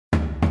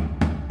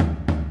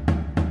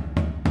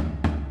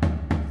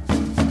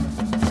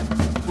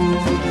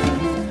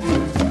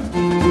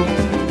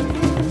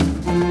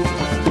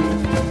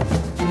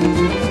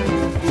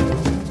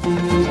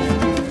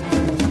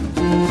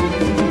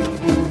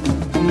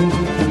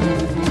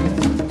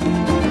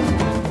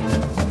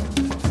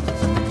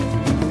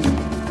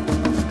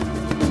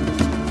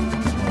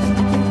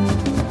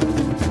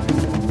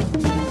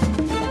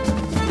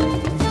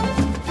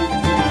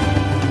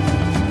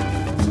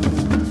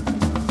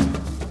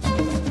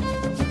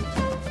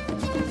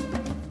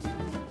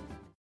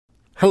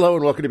Hello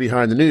and welcome to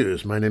Behind the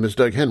News. My name is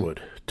Doug Henwood.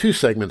 2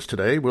 segments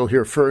today. We'll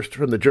hear first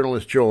from the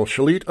journalist Joel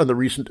Shalit on the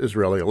recent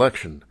Israeli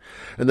election.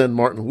 And then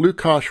Martin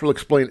Lukash will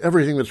explain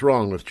everything that's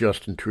wrong with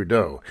Justin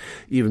Trudeau,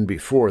 even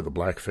before the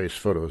blackface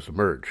photos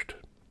emerged.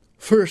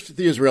 First,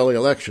 the Israeli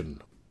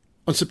election.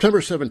 On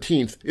September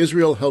 17th,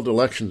 Israel held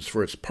elections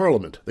for its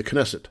parliament, the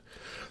Knesset.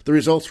 The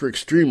results were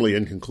extremely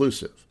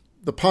inconclusive.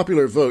 The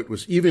popular vote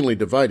was evenly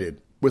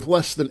divided, with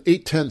less than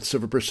 0.8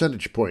 of a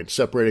percentage point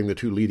separating the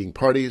 2 leading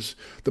parties,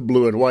 the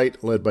Blue and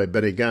White, led by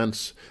Benny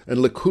Gantz, and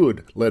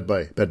Likud, led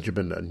by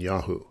Benjamin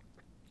Netanyahu.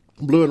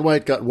 Blue and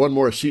White got 1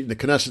 more seat in the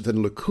Knesset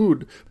than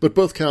Likud, but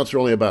both counts are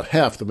only about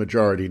half the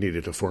majority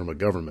needed to form a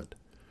government.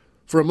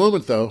 For a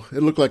moment, though,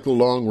 it looked like the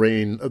long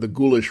reign of the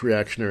ghoulish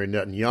reactionary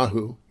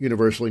Netanyahu,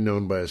 universally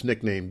known by his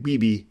nickname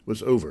Bibi,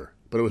 was over,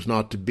 but it was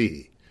not to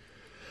be.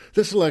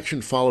 This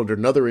election followed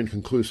another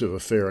inconclusive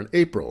affair in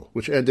April,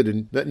 which ended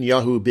in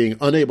Netanyahu being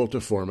unable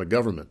to form a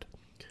government.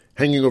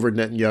 Hanging over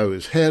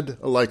Netanyahu's head,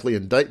 a likely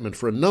indictment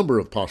for a number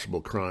of possible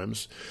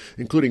crimes,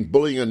 including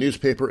bullying a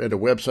newspaper and a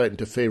website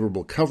into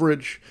favorable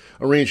coverage,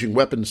 arranging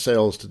weapons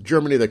sales to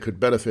Germany that could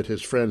benefit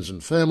his friends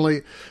and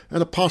family,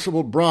 and a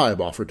possible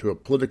bribe offered to a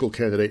political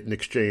candidate in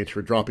exchange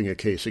for dropping a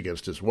case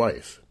against his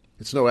wife.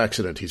 It's no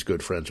accident he's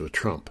good friends with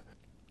Trump.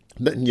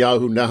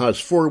 Netanyahu now has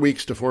 4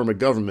 weeks to form a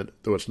government,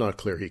 though it's not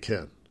clear he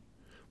can.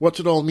 What's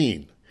it all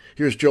mean?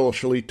 Here's Joel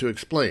Shalit to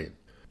explain.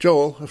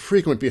 Joel, a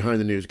frequent Behind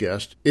the News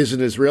guest, is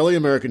an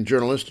Israeli-American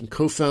journalist and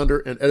co-founder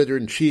and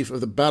editor-in-chief of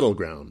The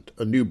Battleground,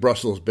 a new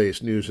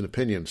Brussels-based news and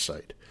opinion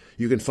site.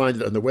 You can find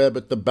it on the web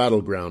at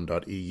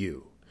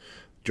thebattleground.eu.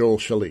 Joel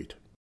Shalit.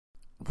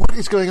 What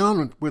is going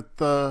on with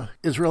the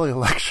Israeli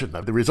election?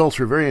 The results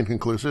are very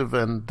inconclusive,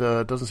 and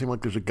it doesn't seem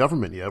like there's a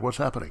government yet. What's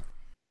happening?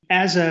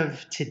 As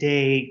of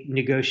today,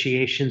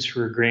 negotiations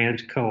for a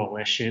grand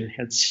coalition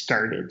had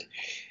started.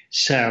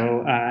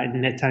 So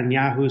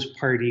Netanyahu's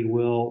party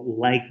will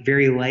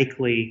very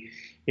likely,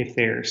 if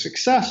they're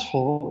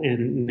successful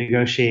in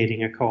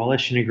negotiating a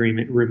coalition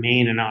agreement,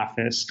 remain in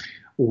office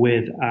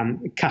with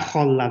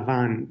Kachol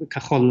Lavan.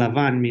 Kachol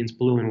Lavan means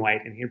blue and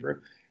white in Hebrew.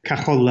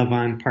 Kachol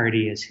Lavan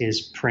party is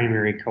his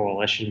primary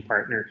coalition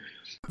partner.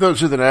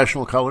 Those are the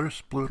national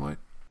colors, blue and white?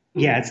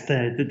 Yeah, it's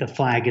the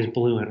flag is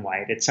blue and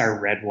white. It's our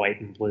red, white,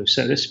 and blue,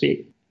 so to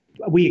speak.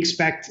 We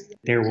expect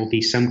there will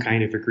be some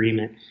kind of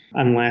agreement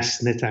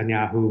unless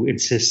Netanyahu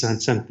insists on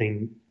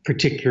something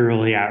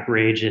particularly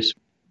outrageous.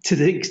 To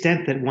the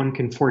extent that one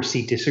can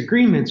foresee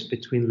disagreements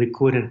between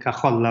Likud and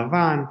Kachol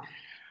Lavan,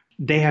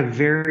 they have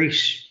very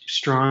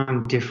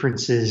strong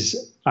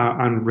differences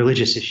on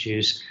religious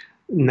issues.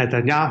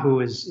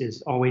 Netanyahu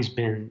has always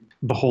been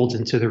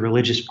beholden to the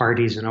religious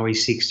parties and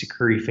always seeks to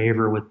curry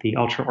favor with the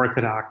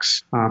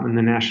ultra-Orthodox and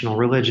the national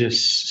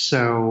religious.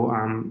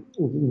 So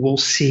we'll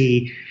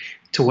see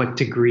to what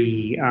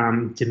degree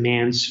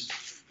demands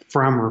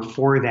from or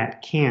for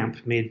that camp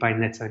made by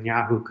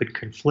Netanyahu could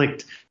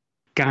conflict.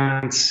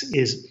 Gantz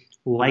is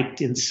liked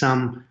in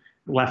some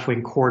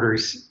left-wing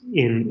quarters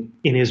in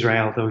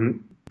Israel, though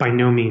by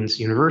no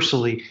means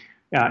universally,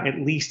 at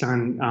least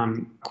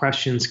on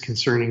questions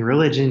concerning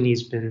religion.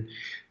 He's been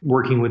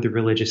working with the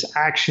Religious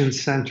Action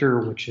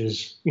Center, which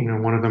is,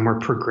 one of the more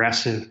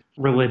progressive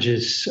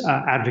religious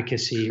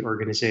advocacy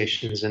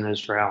organizations in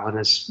Israel, and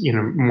is,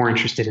 more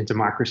interested in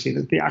democracy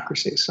than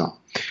theocracy. So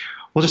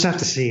we'll just have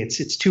to see.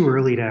 It's too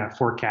early to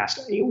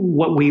forecast.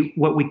 What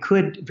we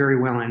could very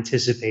well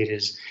anticipate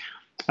is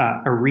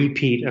a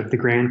repeat of the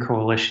Grand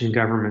Coalition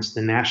governments,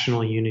 the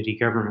national unity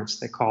governments,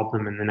 they called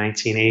them in the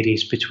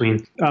 1980s,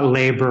 between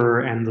Labour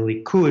and the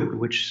Likud,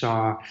 which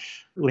saw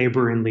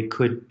Labour and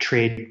Likud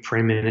trade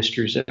prime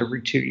ministers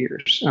every 2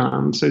 years.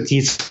 So it's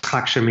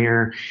Yitzhak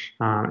Shamir,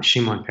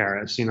 Shimon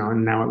Peres,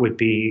 and now it would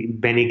be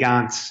Benny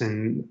Gantz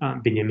and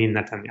Benjamin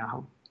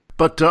Netanyahu.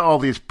 But all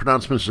these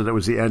pronouncements that it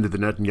was the end of the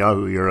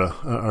Netanyahu era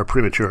are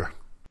premature.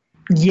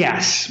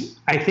 Yes,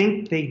 I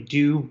think they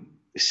do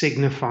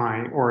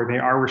signify, or they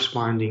are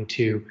responding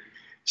to,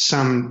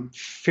 some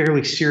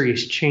fairly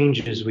serious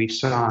changes we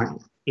saw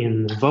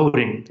in the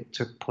voting that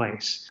took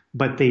place,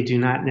 but they do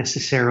not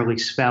necessarily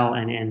spell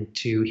an end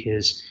to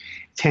his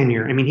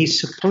tenure. I mean, he's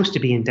supposed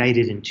to be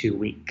indicted in 2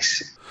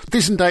 weeks.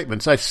 These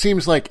indictments, it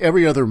seems like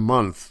every other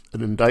month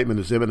an indictment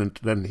is imminent,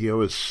 then he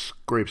always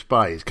scrapes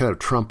by. He's kind of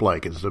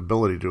Trump-like in his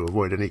ability to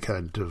avoid any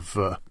kind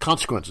of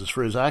consequences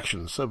for his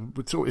actions.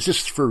 So is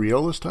this for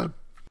real this time?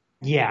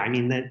 Yeah, I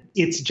mean,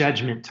 it's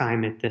judgment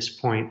time at this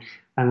point,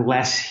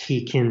 unless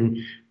he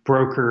can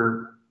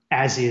broker,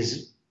 as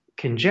is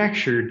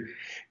conjectured,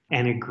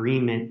 an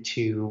agreement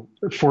to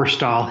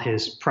forestall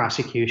his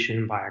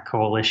prosecution by a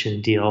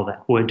coalition deal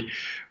that would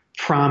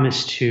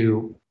promise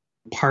to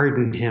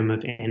pardon him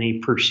of any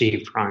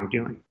perceived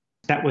wrongdoing.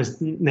 That was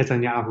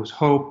Netanyahu's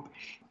hope.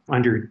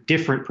 under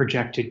different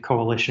projected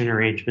coalition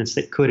arrangements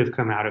that could have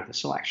come out of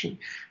this election.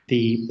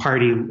 The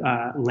party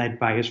led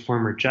by his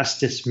former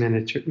Justice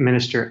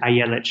Minister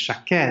Ayelet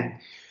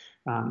Shaked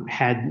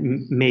had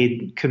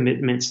made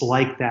commitments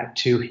like that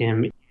to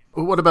him.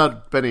 What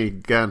about Benny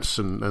Gantz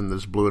and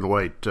this blue and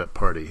white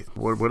party?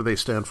 What do they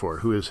stand for?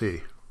 Who is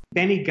he?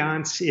 Benny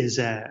Gantz is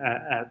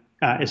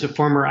a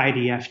former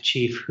IDF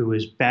chief who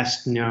is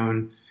best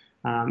known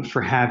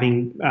for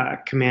having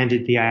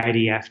commanded the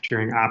IDF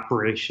during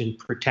Operation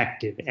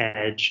Protective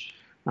Edge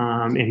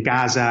in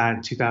Gaza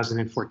in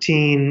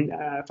 2014,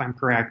 if I'm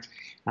correct.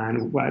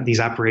 And these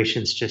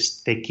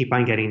operations they keep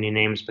on getting new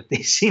names, but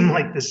they seem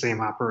like the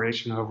same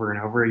operation over and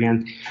over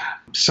again.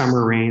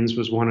 Summer Rains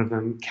was one of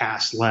them.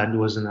 Cast Lead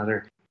was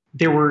another.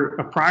 There were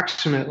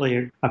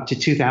approximately up to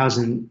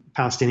 2,000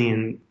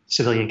 Palestinian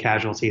civilian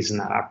casualties in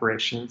that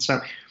operation.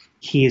 So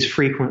he is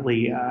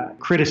frequently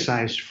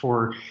criticized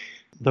for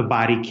the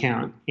body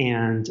count,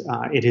 and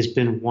it has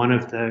been one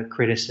of the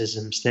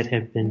criticisms that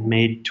have been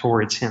made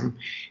towards him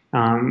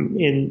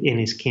in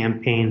his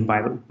campaign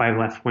by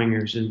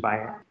left-wingers and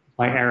by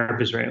Arab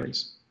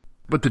Israelis.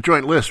 But the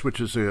Joint List, which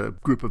is a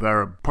group of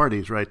Arab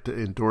parties, right,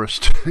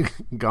 endorsed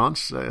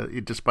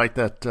Gantz, despite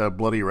that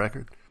bloody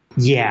record?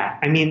 Yeah,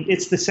 I mean,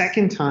 it's the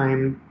second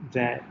time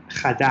that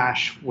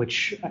Hadash,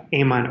 which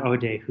Ayman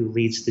Odeh, who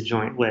leads the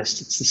Joint List,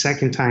 it's the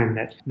second time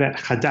that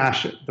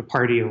Hadash, the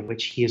party of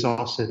which he is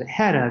also the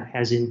head of,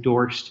 has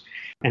endorsed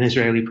an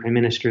Israeli prime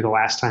minister. The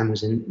last time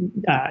was in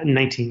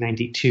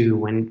 1992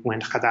 when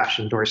Hadash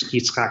endorsed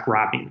Yitzhak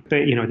Rabin,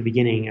 at the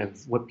beginning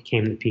of what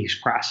became the peace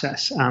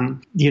process.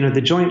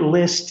 The Joint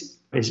List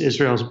is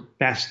Israel's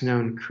best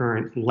known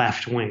current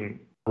left-wing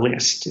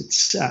list.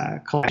 It's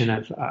a collection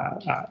of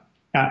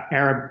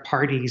Arab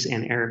parties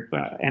and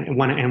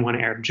one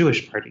Arab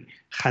Jewish party,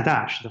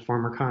 Hadash, the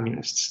former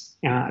communists.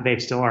 They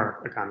still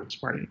are a communist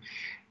party.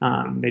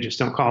 They just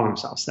don't call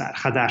themselves that.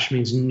 Hadash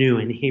means new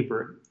in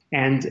Hebrew.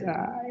 And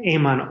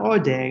Ayman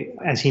Odeh,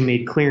 as he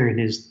made clear in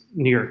his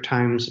New York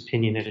Times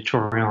opinion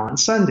editorial on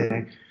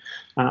Sunday,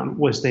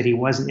 was that he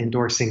wasn't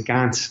endorsing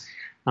Gantz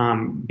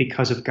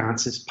because of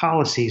Gantz's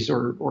policies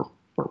or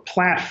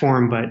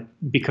platform, but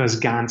because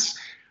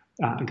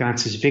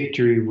Gantz's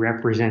victory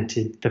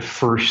represented the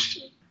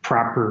first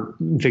proper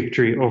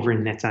victory over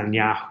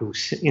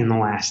Netanyahu in the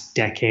last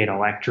decade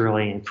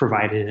electorally, and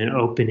provided an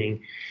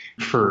opening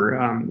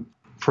for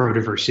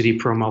pro-diversity,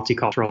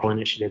 pro-multicultural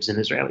initiatives in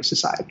Israeli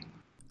society.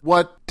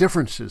 What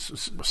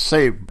differences,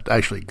 say,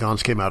 actually,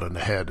 Gantz came out on the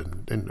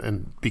head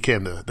and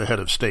became the head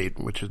of state,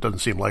 which doesn't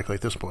seem likely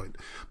at this point.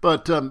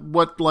 But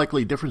what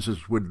likely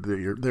differences would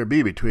there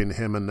be between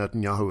him and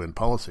Netanyahu in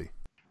policy?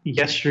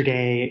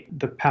 Yesterday,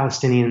 the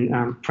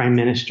Palestinian prime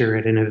minister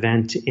at an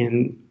event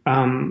in,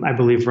 I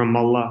believe,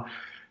 Ramallah,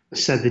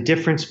 said the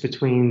difference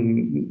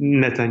between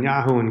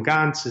Netanyahu and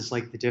Gantz is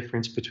like the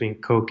difference between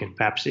Coke and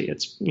Pepsi.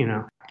 It's,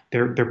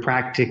 they're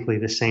practically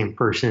the same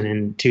person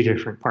in two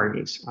different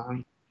parties.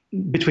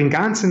 Between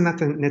Gantz and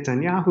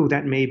Netanyahu,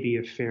 that may be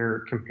a fair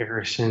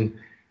comparison.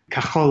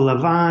 Kahol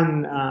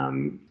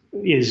Lavan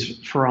is,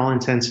 for all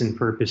intents and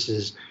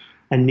purposes,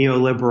 a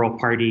neoliberal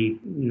party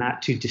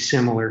not too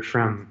dissimilar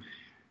from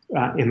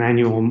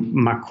Emmanuel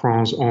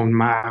Macron's En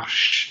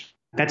Marche.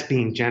 That's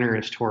being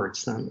generous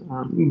towards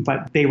them.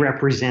 But they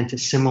represent a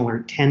similar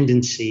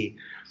tendency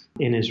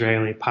in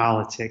Israeli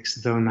politics,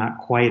 though not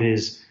quite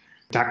as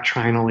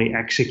doctrinally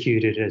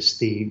executed as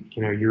the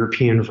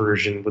European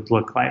version would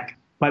look like.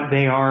 But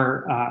they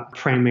are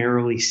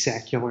primarily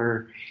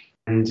secular,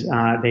 and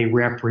they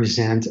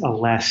represent a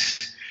less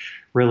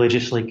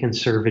religiously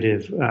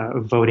conservative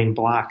voting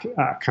bloc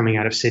coming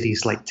out of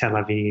cities like Tel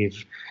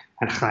Aviv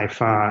and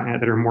Haifa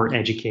that are more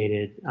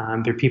educated.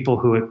 They're people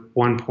who at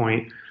one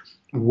point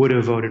would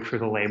have voted for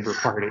the Labour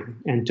Party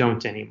and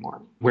don't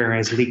anymore.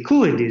 Whereas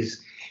Likud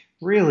is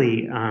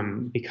really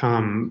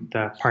become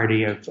the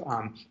party of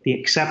the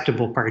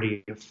acceptable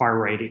party of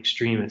far-right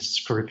extremists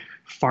for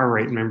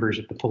far-right members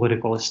of the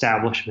political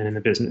establishment and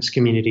the business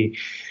community.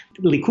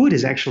 Likud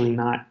is actually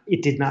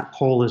it did not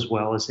poll as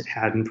well as it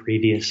had in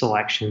previous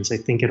elections. I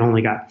think it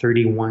only got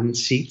 31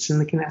 seats in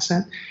the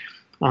Knesset,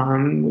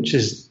 which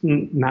is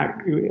not,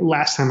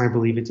 last time I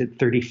believe it did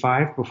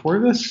 35 before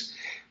this.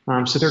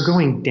 So they're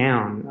going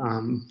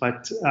down,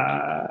 but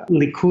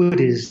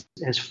Likud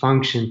has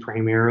functioned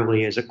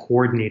primarily as a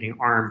coordinating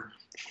arm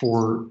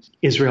for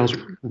Israel's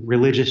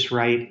religious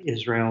right,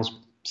 Israel's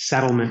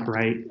settlement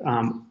right.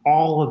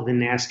 All of the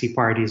nasty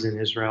parties in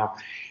Israel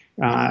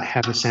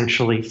have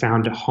essentially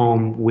found a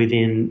home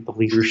within the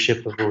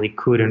leadership of the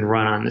Likud and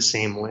run on the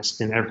same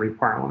list in every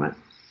parliament.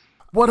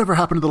 Whatever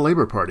happened to the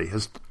Labour Party?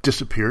 Has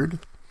disappeared?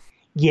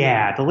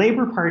 Yeah, the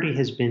Labour Party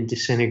has been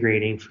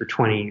disintegrating for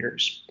 20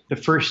 years. The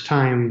first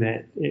time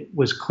that it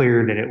was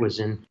clear that it was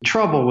in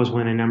trouble was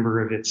when a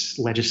number of its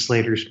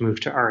legislators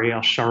moved to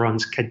Ariel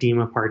Sharon's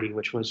Kadima party,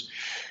 which was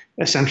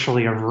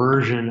essentially a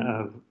version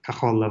of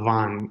Kahol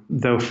Lavan,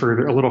 though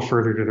a little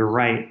further to the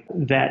right,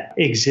 that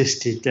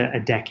existed a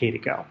decade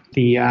ago.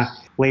 The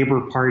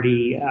Labour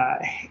Party,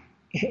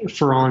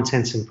 for all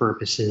intents and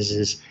purposes,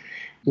 is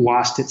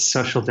lost its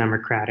social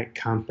democratic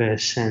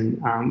compass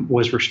and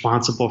was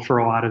responsible for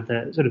a lot of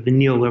the sort of the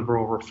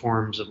neoliberal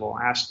reforms of the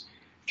last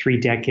 3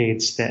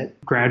 decades that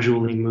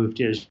gradually moved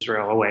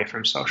Israel away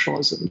from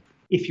socialism.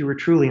 If you were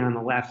truly on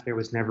the left, there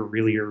was never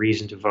really a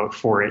reason to vote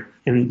for it,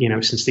 and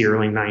since the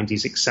early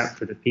 90s, except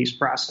for the peace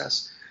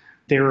process.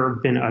 There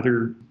have been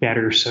other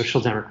better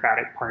social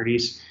democratic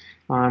parties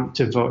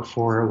to vote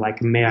for,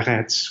 like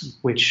Meretz,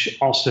 which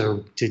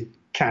also did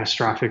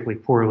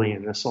catastrophically poorly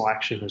in this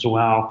election as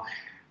well.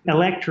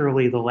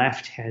 Electorally, the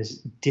left has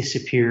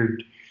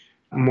disappeared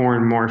more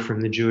and more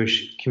from the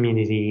Jewish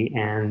community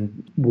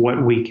and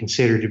what we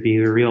consider to be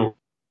the real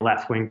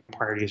left-wing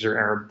parties or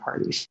Arab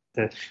parties,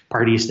 the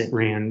parties that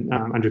ran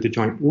under the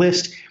joint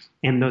list.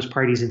 And those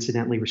parties,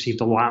 incidentally,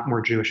 received a lot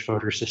more Jewish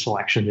voters this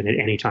election than at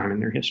any time in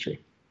their history.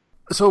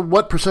 So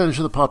what percentage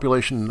of the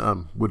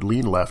population would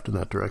lean left in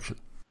that direction?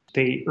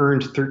 They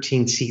earned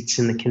 13 seats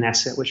in the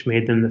Knesset, which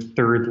made them the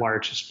 3rd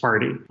largest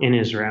party in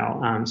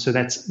Israel. So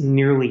that's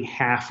nearly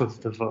half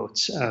of the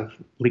votes of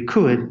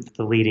Likud,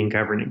 the leading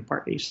governing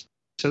parties.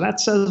 So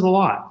that says a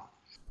lot.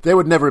 They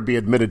would never be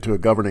admitted to a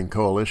governing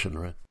coalition,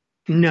 right?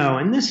 No,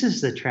 and this is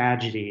the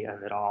tragedy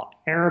of it all.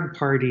 Arab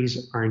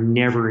parties are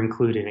never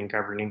included in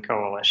governing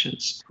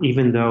coalitions,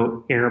 even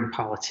though Arab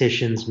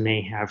politicians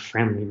may have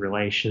friendly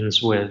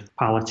relations with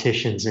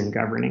politicians in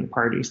governing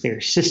parties. They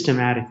are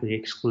systematically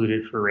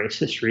excluded for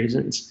racist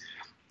reasons.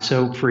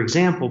 So, for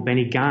example,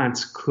 Benny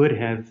Gantz could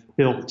have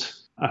built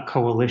a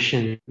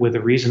coalition with a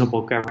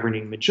reasonable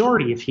governing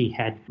majority if he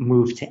had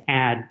moved to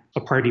add a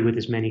party with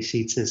as many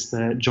seats as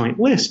the joint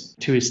list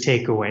to his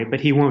takeaway.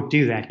 But he won't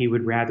do that. He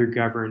would rather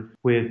govern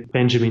with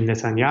Benjamin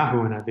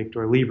Netanyahu and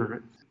Avigdor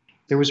Lieberman.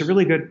 There was a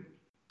really good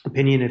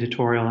opinion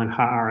editorial in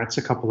Haaretz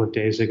a couple of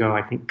days ago.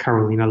 I think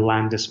Carolina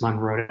Landesman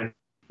wrote it.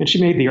 And she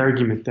made the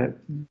argument that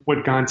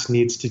what Gantz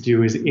needs to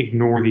do is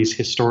ignore these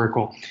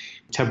historical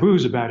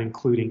taboos about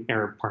including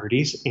Arab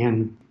parties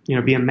and,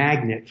 be a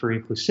magnet for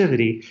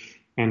inclusivity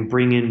and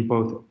bring in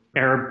both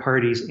Arab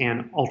parties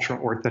and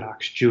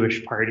ultra-Orthodox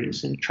Jewish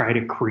parties and try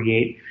to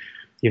create,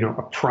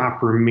 a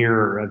proper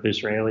mirror of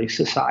Israeli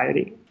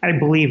society. I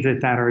believe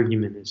that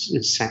argument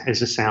is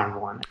a sound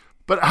one.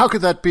 But how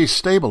could that be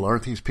stable?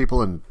 Aren't these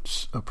people in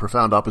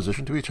profound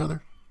opposition to each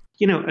other?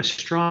 A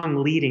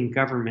strong leading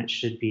government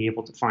should be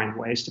able to find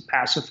ways to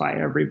pacify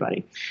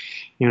everybody.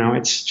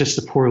 It's just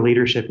the poor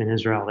leadership in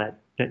Israel that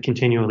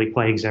continually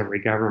plagues every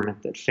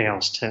government that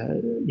fails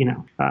to,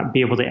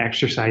 be able to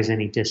exercise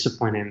any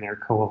discipline in their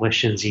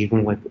coalitions,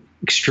 even with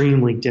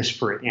extremely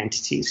disparate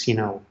entities,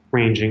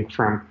 ranging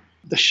from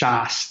the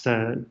Shas,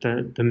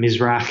 the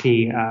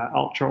Mizrahi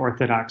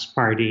ultra-Orthodox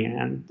party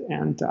and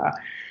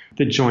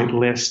the joint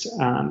list.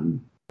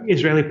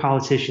 Israeli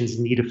politicians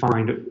need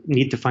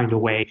to find a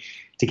way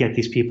to get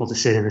these people to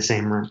sit in the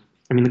same room.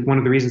 I mean, one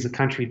of the reasons the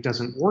country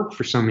doesn't work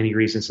for so many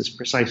reasons is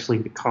precisely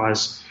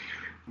because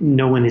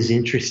no one is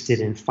interested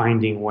in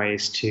finding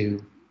ways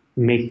to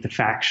make the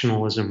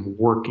factionalism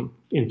work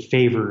in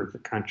favor of the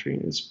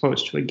country as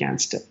opposed to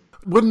against it.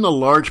 Wouldn't a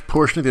large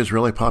portion of the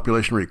Israeli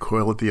population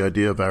recoil at the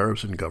idea of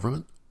Arabs in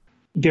government?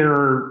 There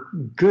are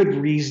good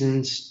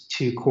reasons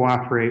to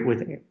cooperate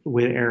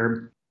with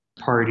Arab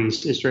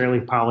parties.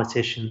 Israeli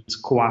politicians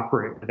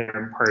cooperate with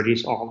Arab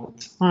parties all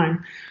the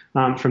time.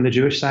 From the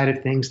Jewish side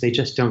of things, they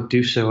just don't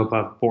do so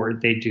above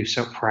board. They do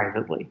so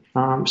privately.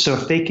 So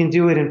if they can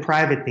do it in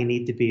private, they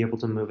need to be able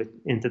to move it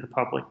into the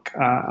public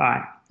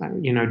eye.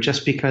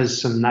 Just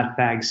because some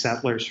nutbag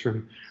settlers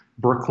from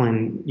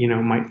Brooklyn,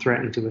 might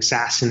threaten to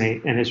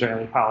assassinate an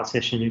Israeli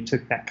politician who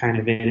took that kind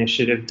of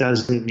initiative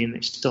doesn't mean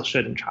they still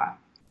shouldn't try.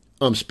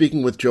 I'm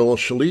speaking with Joel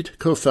Shalit,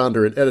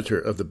 co-founder and editor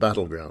of The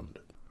Battleground.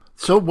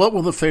 So what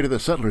will the fate of the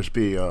settlers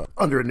be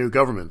under a new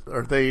government?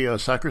 Are they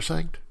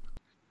sacrosanct?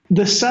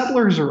 The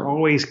settlers are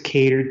always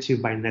catered to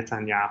by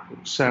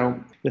Netanyahu.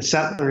 So the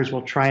settlers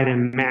will try to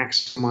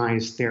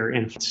maximize their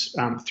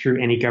influence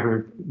through any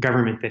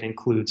government that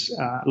includes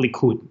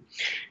Likud.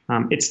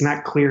 It's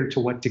not clear to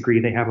what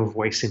degree they have a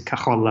voice in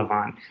Kahol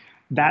Lavan.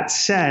 That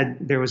said,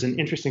 there was an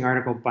interesting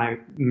article by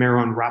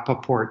Meron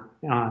Rapaport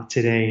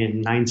today in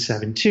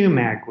 972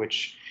 Mag,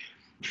 which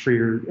for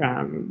your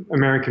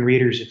American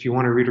readers, if you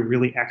want to read a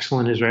really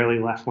excellent Israeli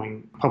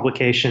left-wing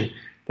publication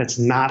that's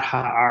not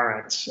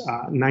Haaretz,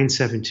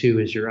 972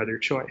 is your other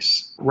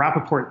choice.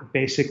 Rapaport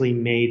basically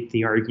made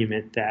the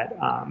argument that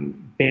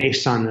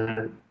based on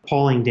the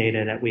polling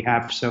data that we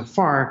have so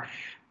far,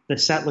 the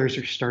settlers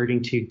are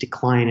starting to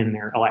decline in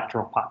their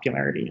electoral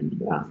popularity,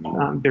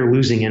 and they're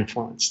losing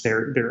influence.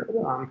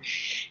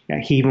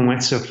 He even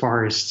went so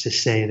far as to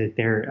say that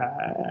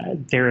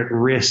they're at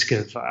risk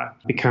of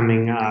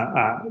becoming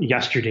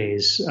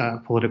yesterday's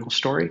political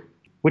story,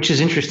 which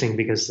is interesting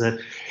because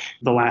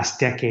the last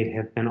decade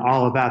have been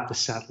all about the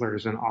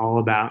settlers and all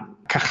about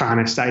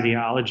Kahanist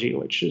ideology,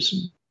 which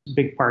is a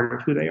big part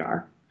of who they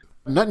are.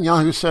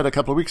 Netanyahu said a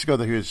couple of weeks ago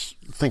that he was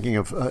thinking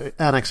of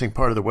annexing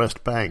part of the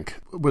West Bank.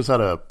 Was that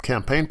a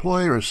campaign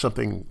ploy, or is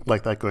something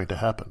like that going to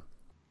happen?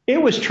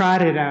 It was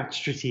trotted out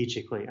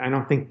strategically. I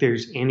don't think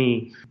there's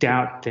any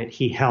doubt that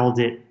he held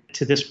it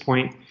to this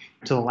point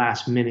to the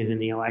last minute in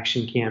the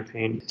election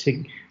campaign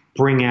to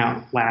bring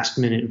out last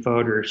minute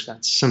voters.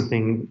 That's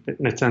something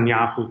that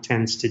Netanyahu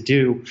tends to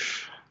do.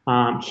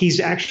 He's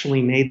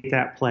actually made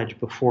that pledge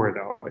before,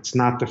 though. It's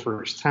not the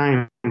first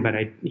time, but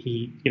I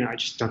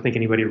just don't think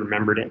anybody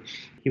remembered it.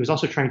 He was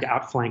also trying to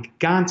outflank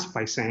Gantz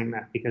by saying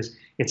that, because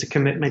it's a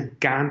commitment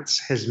Gantz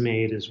has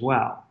made as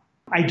well.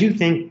 I do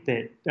think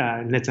that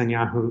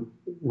Netanyahu,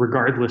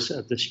 regardless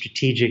of the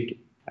strategic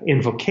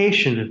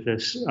invocation of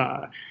this,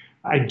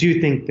 I do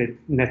think that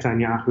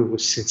Netanyahu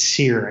was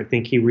sincere. I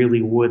think he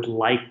really would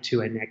like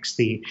to annex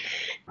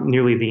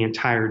nearly the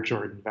entire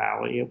Jordan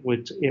Valley. It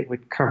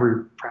would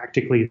cover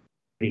practically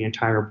the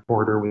entire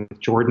border with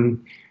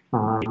Jordan.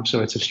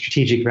 So it's of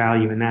strategic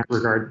value in that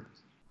regard.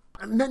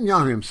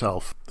 Netanyahu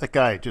himself, that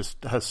guy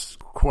just has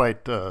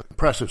quite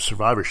impressive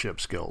survivorship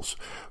skills.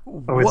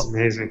 It's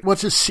amazing.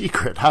 What's his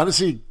secret? How does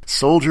he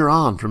soldier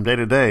on from day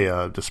to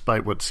day,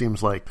 despite what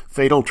seems like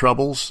fatal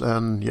troubles,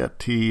 and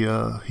yet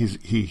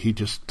he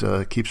just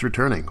keeps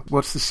returning?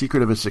 What's the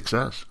secret of his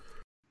success?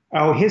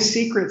 Oh, his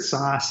secret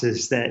sauce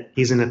is that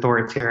he's an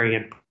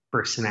authoritarian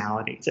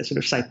personality, to sort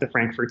of cite the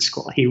Frankfurt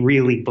School. He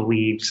really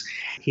believes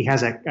he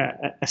has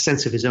a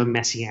sense of his own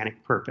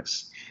messianic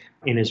purpose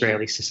in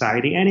Israeli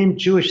society and in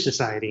Jewish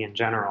society in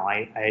general.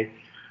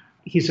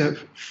 He's a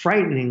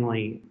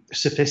frighteningly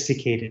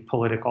sophisticated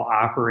political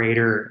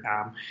operator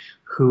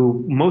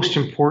who, most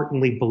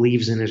importantly,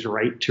 believes in his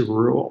right to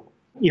rule,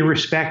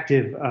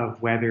 irrespective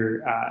of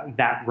whether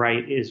that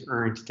right is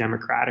earned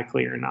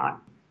democratically or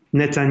not.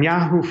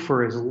 Netanyahu,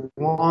 for as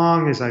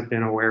long as I've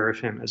been aware of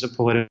him as a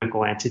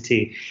political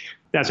entity,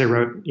 as I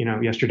wrote,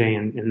 yesterday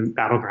in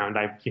Battleground,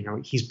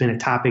 he's been a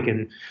topic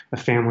in a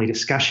family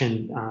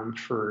discussion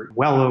for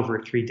well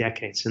over 3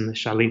 decades in the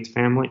Shalit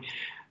family.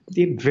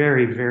 A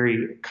very,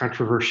 very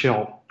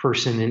controversial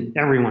person in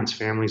everyone's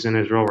families in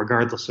Israel,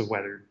 regardless of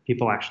whether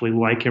people actually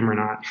like him or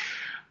not.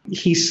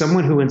 He's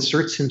someone who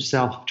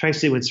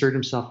tries to insert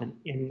himself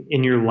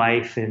in your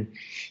life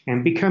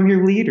and become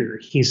your leader.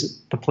 He's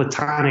the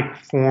Platonic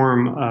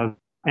form of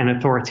an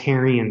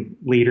authoritarian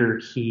leader.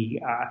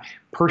 He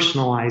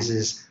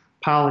personalizes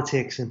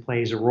politics and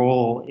plays a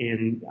role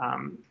in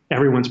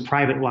everyone's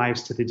private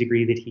lives to the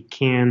degree that he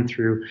can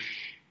through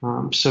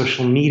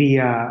social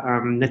media.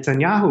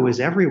 Netanyahu is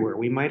everywhere.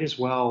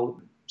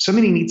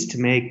 Somebody needs to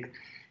make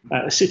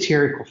a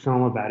satirical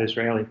film about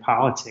Israeli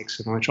politics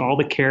in which all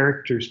the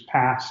characters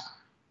pass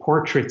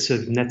portraits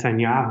of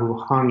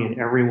Netanyahu hung in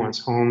everyone's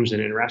homes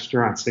and in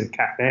restaurants and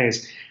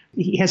cafes.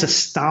 He has a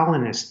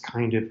Stalinist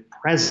kind of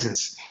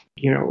presence.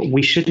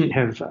 We shouldn't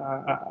have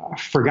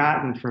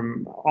forgotten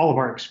from all of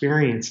our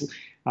experience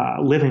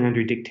living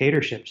under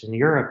dictatorships in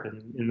Europe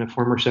and in the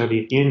former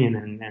Soviet Union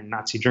and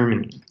Nazi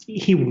Germany.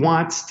 He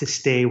wants to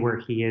stay where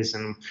he is,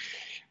 and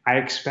I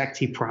expect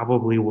he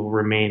probably will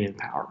remain in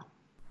power.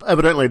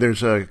 Evidently,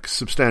 there's a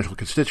substantial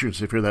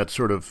constituency for that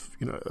sort of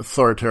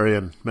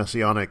authoritarian,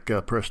 messianic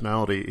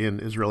personality in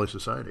Israeli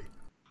society.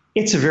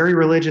 It's a very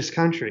religious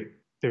country.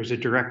 There's a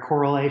direct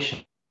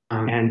correlation.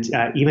 And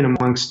even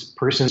amongst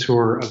persons who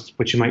are of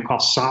what you might call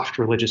soft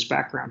religious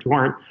background, who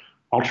aren't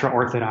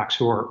ultra-Orthodox,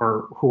 who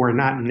are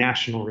not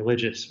national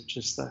religious, which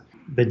is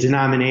the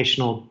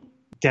denominational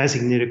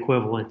designate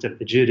equivalent of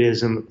the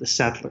Judaism of the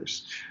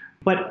settlers.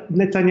 But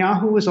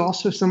Netanyahu is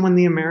also someone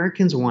the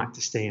Americans want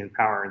to stay in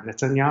power.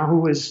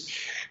 Netanyahu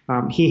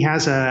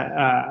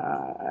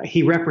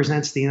he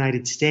represents the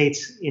United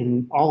States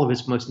in all of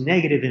its most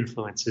negative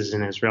influences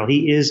in Israel.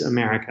 He is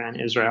America and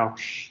Israel.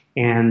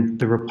 And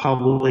the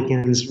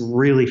Republicans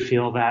really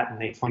feel that, and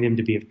they find him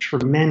to be of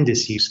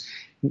tremendous use,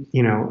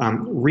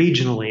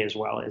 regionally as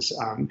well as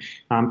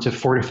to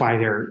fortify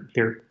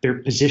their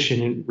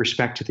position in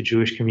respect to the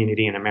Jewish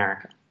community in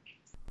America.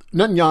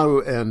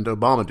 Netanyahu and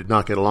Obama did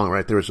not get along,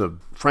 right? There was a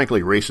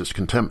frankly racist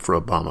contempt for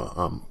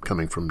Obama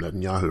coming from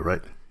Netanyahu,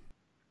 right?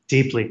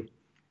 Deeply.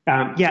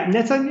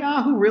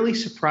 Netanyahu really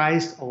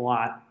surprised a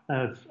lot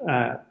of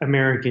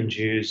American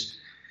Jews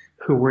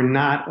who were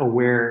not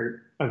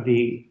aware of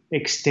the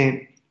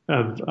extent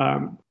of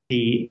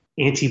the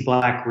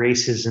anti-Black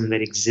racism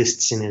that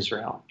exists in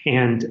Israel.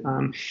 And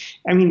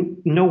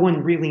no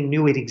one really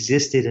knew it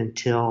existed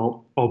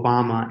until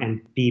Obama and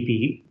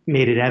Bibi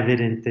made it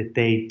evident that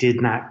they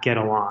did not get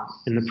along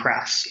in the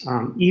press,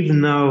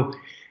 even though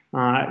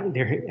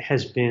there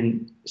has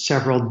been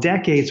several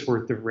decades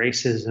worth of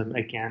racism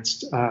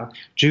against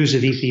Jews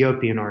of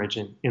Ethiopian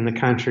origin in the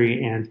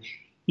country and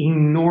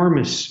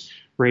enormous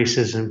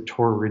racism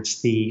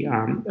towards the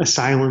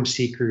asylum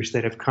seekers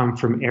that have come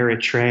from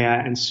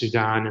Eritrea and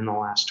Sudan in the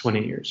last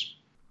 20 years.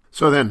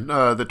 So then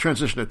the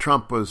transition to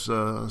Trump was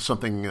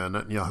something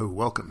Netanyahu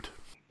welcomed.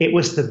 It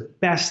was the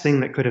best thing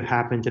that could have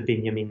happened to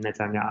Benjamin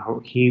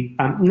Netanyahu.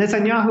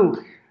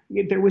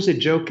 There was a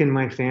joke in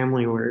my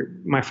family where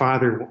my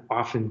father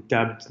often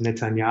dubbed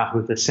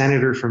Netanyahu the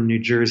senator from New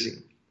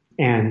Jersey.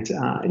 And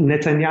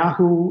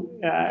Netanyahu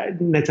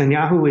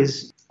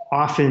is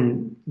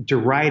often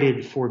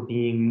derided for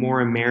being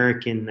more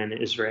American than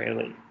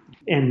Israeli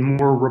and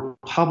more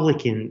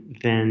Republican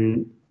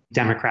than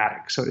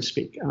Democratic, so to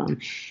speak.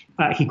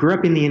 He grew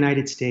up in the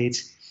United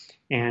States.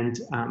 and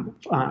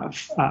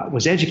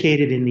was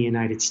educated in the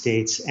United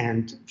States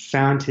and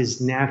found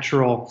his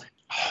natural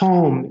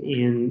home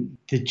in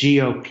the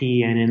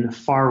GOP and in the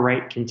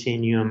far-right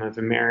continuum of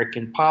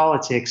American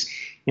politics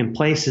in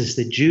places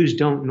that Jews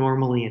don't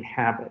normally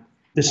inhabit.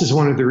 This is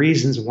one of the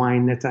reasons why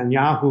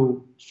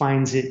Netanyahu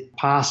finds it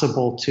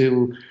possible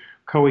to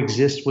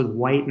coexist with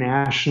white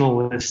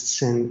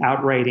nationalists and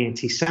outright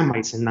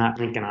anti-Semites and not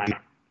Lincolnite.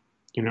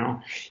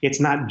 It's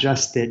not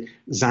just that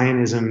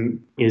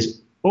Zionism is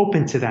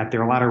open to that.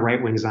 There are a lot of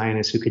right-wing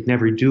Zionists who could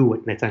never do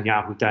what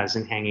Netanyahu does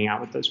in hanging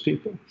out with those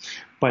people.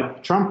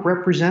 But Trump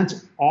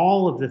represents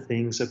all of the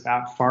things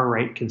about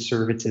far-right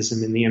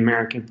conservatism in the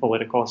American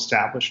political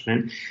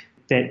establishment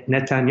that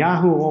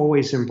Netanyahu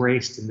always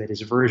embraced and that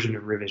his version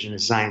of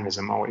revisionist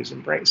Zionism always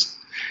embraced.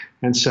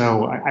 And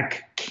so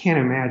I can't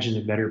imagine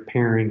a better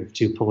pairing of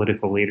two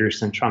political leaders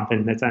than Trump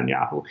and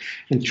Netanyahu.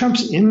 And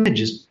Trump's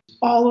image is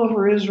all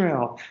over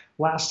Israel.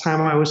 Last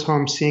time I was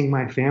home seeing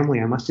my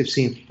family, I must have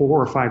seen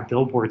 4 or 5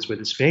 billboards with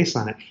his face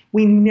on it.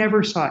 We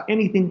never saw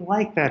anything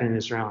like that in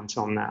Israel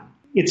until now.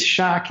 It's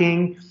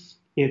shocking,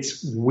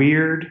 it's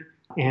weird,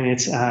 and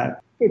it's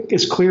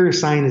as clear a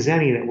sign as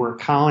any that we're a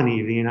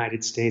colony of the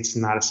United States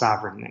and not a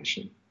sovereign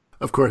nation.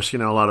 Of course, a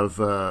lot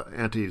of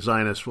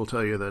anti-Zionists will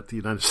tell you that the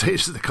United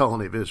States is the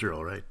colony of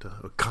Israel, right?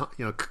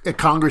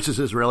 Congress is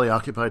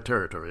Israeli-occupied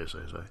territory, as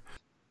they say.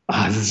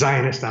 The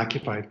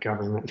Zionist-occupied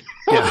government.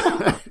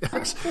 Yeah.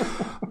 Yes.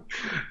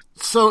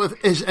 So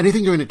is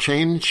anything going to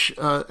change,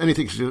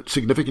 anything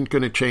significant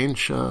going to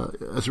change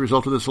as a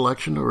result of this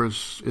election, or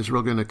is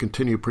Israel going to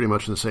continue pretty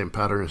much in the same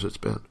pattern as it's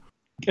been?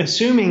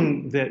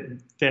 Assuming that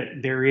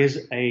there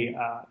is a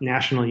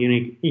national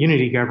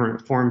unity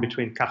government formed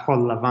between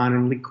Kahol Lavan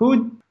and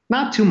Likud,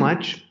 not too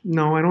much.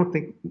 No, I don't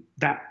think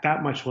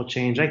that much will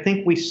change. I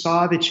think we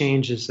saw the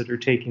changes that are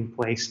taking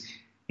place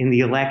in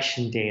the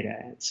election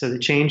data. So the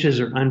changes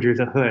are under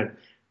the hood.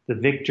 The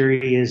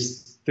victory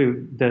is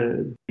through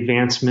the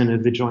advancement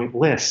of the joint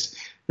list.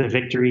 The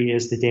victory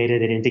is the data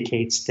that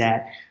indicates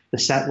that the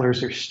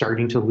settlers are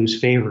starting to lose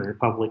favor in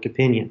public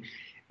opinion.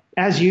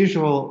 As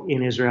usual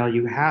in Israel,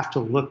 you have to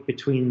look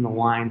between the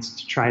lines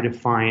to try to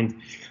find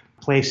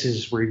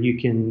places where you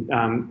can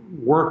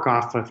work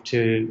off of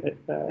to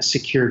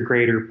secure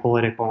greater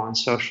political and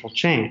social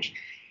change.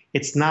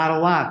 It's not a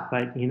lot,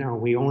 but,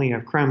 we only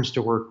have crumbs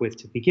to work with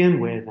to begin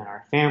with, and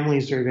our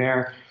families are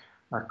there,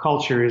 our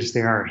culture is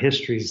there, our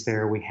history is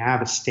there. We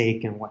have a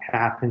stake in what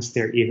happens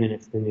there, even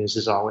if the news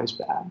is always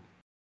bad.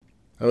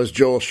 That was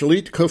Joel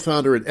Shalit,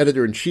 co-founder and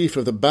editor-in-chief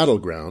of The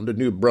Battleground, a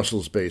new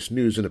Brussels-based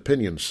news and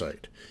opinion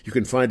site. You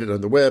can find it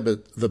on the web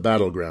at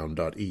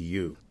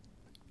thebattleground.eu.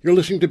 You're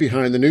listening to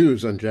Behind the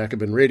News on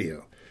Jacobin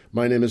Radio.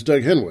 My name is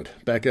Doug Henwood,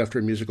 back after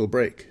a musical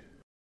break.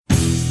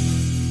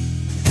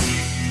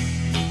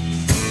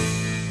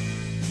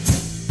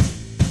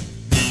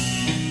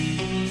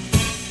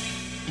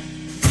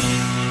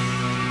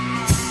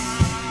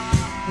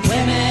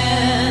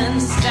 Women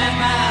step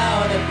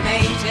out of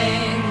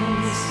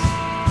paintings,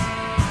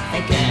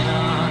 they get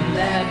on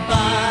their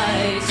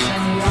bikes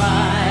and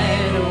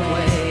ride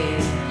away.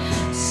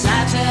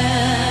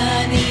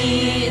 Saturn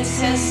eats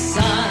his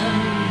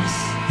sons,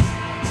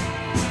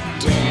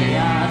 day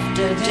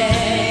after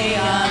day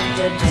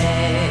after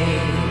day.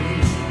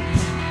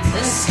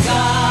 The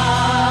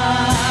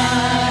sky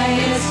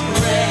is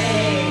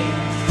gray,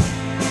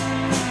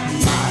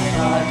 my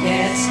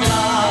pockets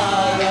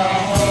are a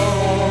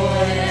hole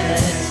in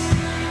it,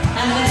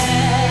 and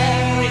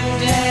every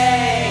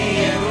day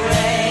it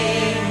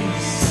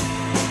rains.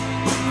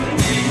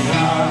 We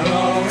are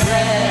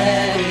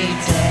already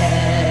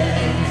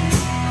dead.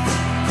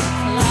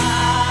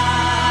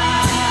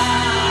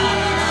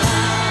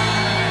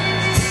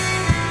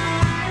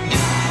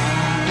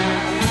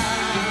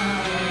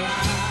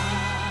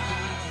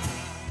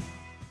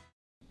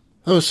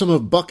 That was some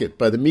of Bucket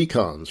by the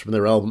Mekons from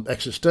their album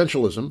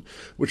Existentialism,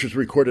 which was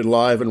recorded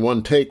live in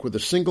one take with a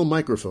single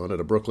microphone at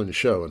a Brooklyn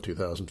show in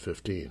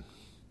 2015.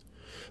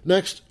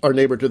 Next, our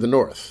neighbor to the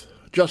north.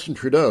 Justin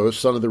Trudeau,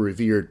 son of the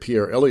revered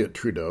Pierre Elliott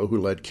Trudeau,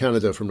 who led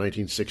Canada from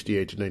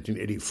 1968 to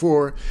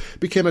 1984,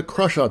 became a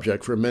crush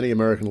object for many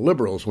American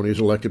liberals when he was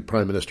elected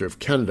Prime Minister of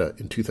Canada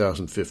in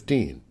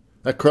 2015.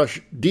 That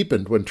crush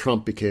deepened when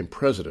Trump became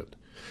president.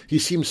 He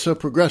seemed so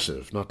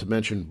progressive, not to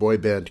mention boy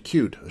band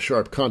cute, a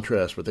sharp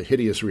contrast with the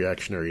hideous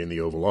reactionary in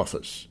the Oval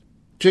Office.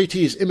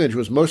 JT's image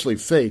was mostly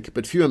fake,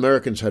 but few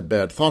Americans had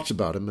bad thoughts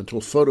about him until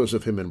photos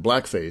of him in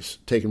blackface,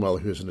 taken while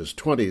he was in his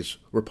 20s,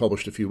 were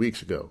published a few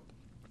weeks ago.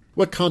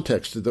 What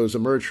context did those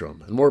emerge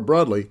from? And more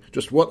broadly,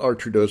 just what are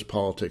Trudeau's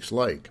politics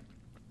like?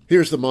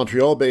 Here's the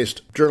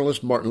Montreal-based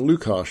journalist Martin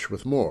Lukash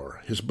with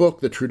more. His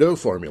book, The Trudeau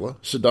Formula,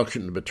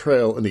 Seduction and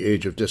Betrayal in the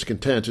Age of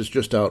Discontent, is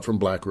just out from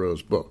Black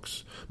Rose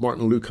Books.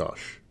 Martin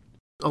Lukash.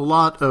 A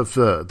lot of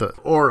the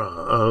aura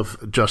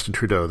of Justin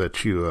Trudeau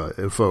that you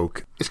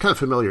evoke is kind of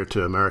familiar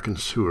to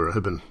Americans who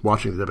have been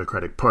watching the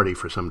Democratic Party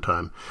for some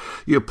time.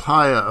 You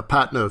apply a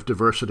pattern of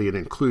diversity and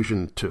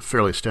inclusion to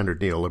fairly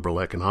standard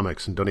neoliberal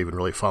economics and don't even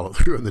really follow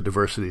through on the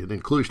diversity and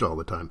inclusion all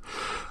the time.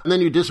 And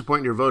then you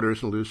disappoint your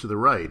voters and lose to the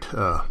right.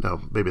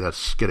 Now, maybe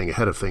that's getting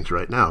ahead of things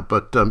right now,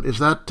 but is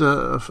that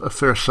a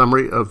fair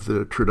summary of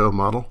the Trudeau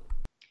model?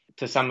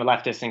 To some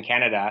leftists in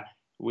Canada,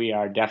 we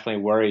are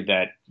definitely worried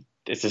that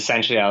it's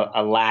essentially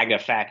a lag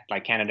effect,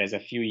 like Canada is a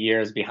few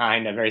years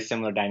behind a very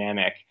similar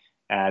dynamic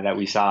that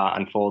we saw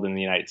unfold in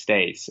the United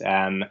States.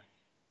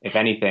 If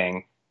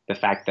anything, the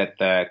fact that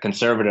the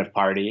Conservative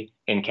Party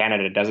in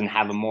Canada doesn't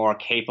have a more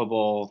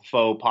capable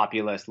faux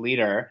populist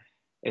leader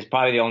is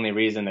probably the only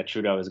reason that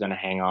Trudeau is going to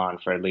hang on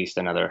for at least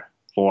another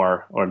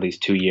 4 or at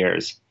least 2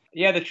 years.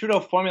 Yeah, the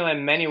Trudeau formula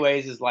in many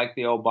ways is like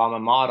the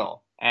Obama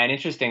model. And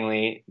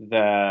interestingly,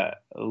 the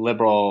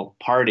Liberal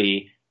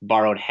Party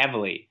borrowed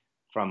heavily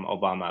from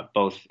Obama,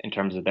 both in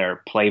terms of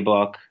their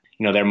playbook,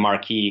 their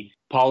marquee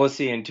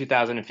policy in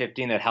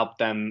 2015 that helped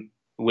them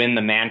win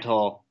the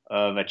mantle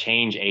of a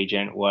change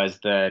agent was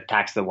the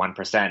tax the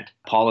 1%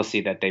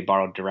 policy that they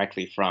borrowed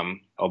directly from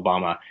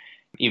Obama,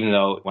 even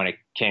though when it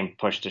came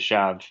push to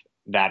shove,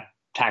 that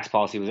tax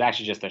policy was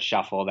actually just a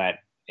shuffle that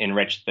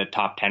enriched the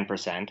top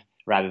 10%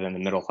 rather than the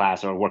middle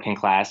class or working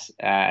class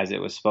as it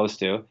was supposed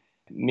to.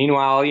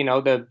 Meanwhile,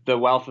 the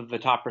wealth of the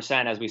top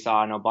percent, as we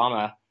saw in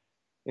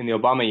the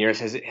Obama years,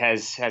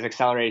 has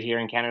accelerated here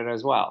in Canada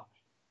as well.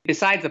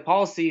 Besides the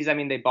policies,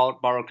 they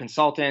borrowed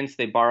consultants,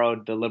 they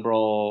borrowed the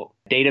Liberal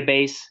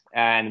database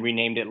and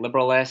renamed it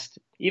Liberalist.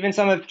 Even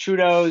some of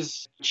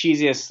Trudeau's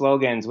cheesiest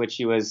slogans, which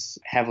he was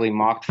heavily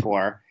mocked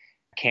for,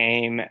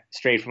 came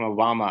straight from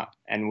Obama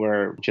and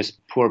were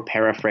just poor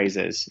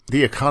paraphrases.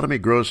 The economy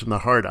grows from the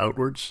heart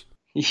outwards.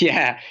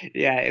 Yeah.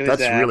 It was,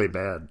 That's really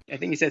bad. I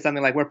think he said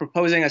something like, we're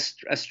proposing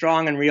a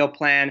strong and real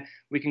plan.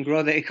 We can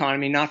grow the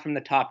economy not from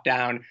the top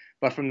down,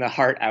 but from the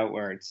heart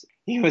outwards.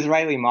 He was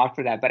rightly mocked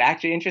for that. But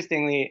actually,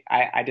 interestingly,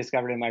 I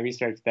discovered in my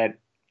research that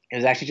it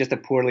was actually just a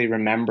poorly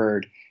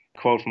remembered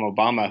quote from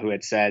Obama, who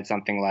had said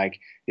something like,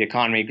 the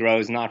economy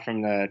grows not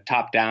from the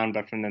top down,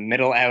 but from the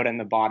middle out and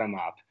the bottom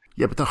up.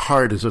 Yeah, but the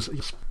heart is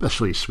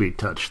especially sweet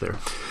touch there.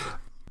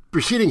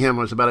 Preceding him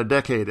was about a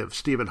decade of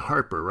Stephen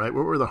Harper, right?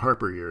 What were the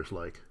Harper years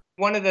like?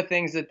 One of the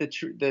things that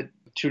the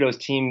Trudeau's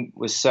team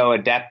was so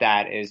adept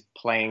at is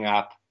playing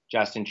up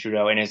Justin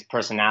Trudeau and his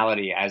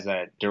personality as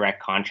a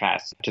direct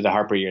contrast to the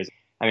Harper years.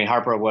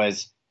 Harper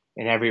was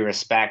in every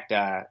respect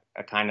a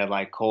kind of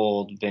like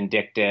cold,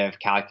 vindictive,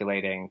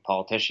 calculating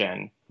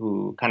politician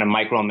who kind of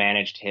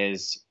micromanaged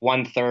his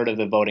 1/3 of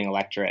the voting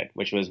electorate,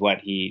 which was what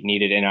he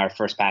needed in our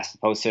first past the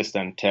post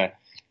system to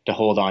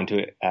hold on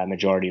to a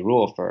majority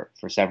rule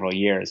for several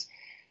years.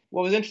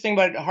 What was interesting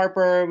about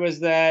Harper was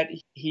that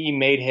he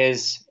made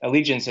his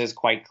allegiances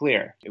quite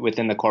clear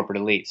within the corporate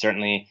elite.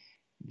 Certainly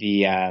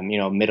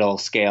the middle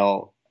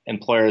scale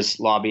employers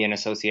lobby and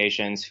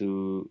associations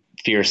who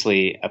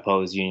fiercely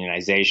oppose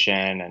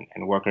unionization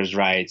and workers'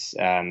 rights.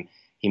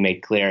 He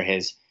made clear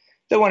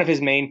that one of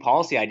his main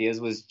policy ideas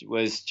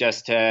was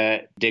just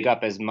to dig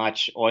up as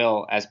much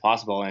oil as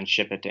possible and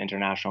ship it to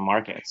international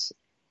markets.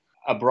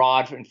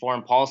 Abroad in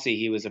foreign policy,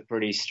 he was a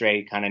pretty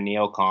straight kind of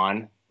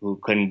neocon who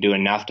couldn't do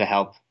enough to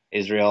help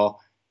Israel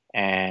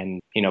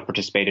and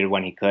participated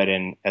when he could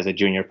as a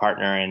junior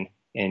partner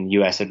in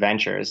U.S.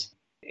 adventures.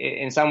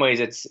 In some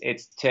ways,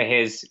 it's to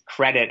his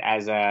credit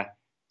as a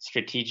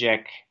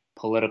strategic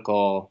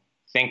political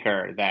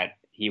thinker that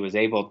he was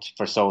able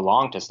for so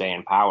long to stay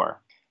in power,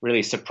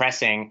 really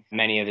suppressing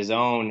many of his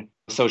own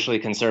socially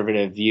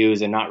conservative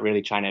views and not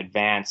really trying to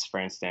advance,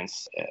 for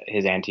instance,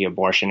 his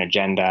anti-abortion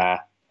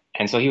agenda.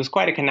 And so he was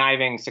quite a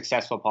conniving,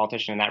 successful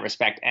politician in that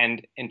respect.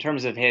 And in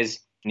terms of his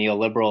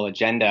neoliberal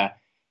agenda,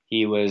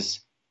 he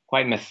was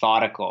quite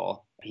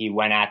methodical. He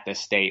went at the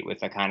state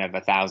with a kind of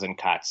 1,000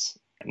 cuts.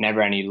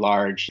 Never any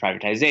large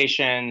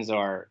privatizations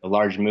or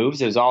large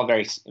moves. It was all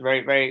very,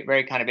 very, very,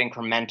 very kind of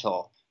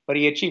incremental. But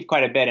he achieved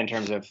quite a bit in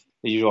terms of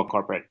the usual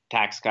corporate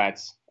tax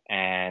cuts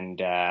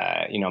and,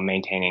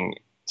 maintaining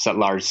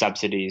large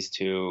subsidies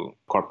to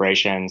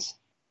corporations.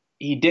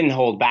 He didn't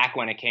hold back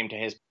when it came to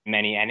his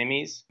many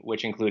enemies,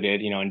 which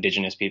included,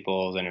 indigenous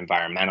peoples and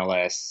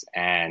environmentalists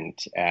and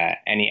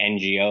any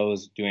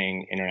NGOs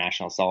doing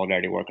international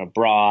solidarity work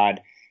abroad.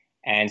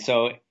 And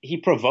so he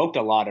provoked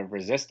a lot of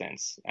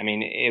resistance.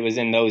 It was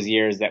in those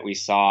years that we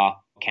saw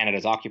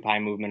Canada's Occupy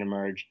movement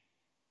emerge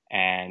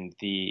and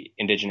the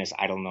Indigenous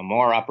Idle No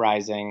More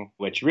uprising,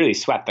 which really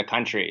swept the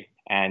country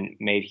and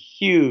made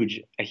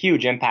a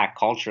huge impact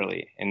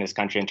culturally in this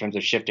country in terms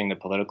of shifting the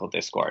political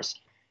discourse.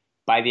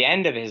 By the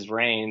end of his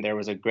reign, there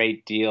was a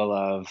great deal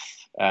of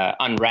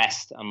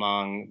unrest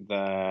among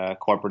the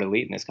corporate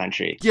elite in this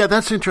country. Yeah,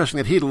 that's interesting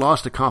that he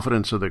lost the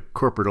confidence of the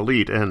corporate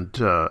elite, and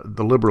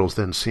the Liberals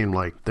then seemed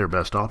like their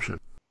best option.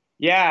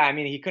 Yeah,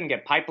 he couldn't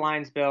get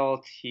pipelines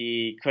built.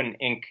 He couldn't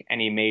ink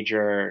any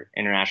major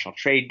international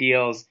trade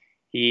deals.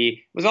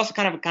 He was also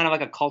kind of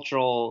like a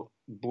cultural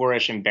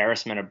boorish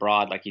embarrassment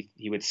abroad. Like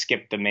he would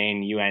skip the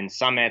main UN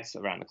summits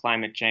around the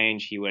climate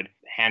change. He would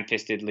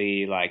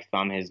ham-fistedly like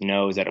thumb his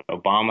nose at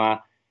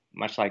Obama,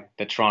 much like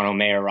the Toronto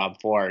mayor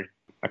Rob Ford,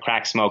 a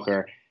crack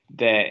smoker.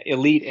 The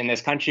elite in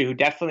this country, who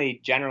definitely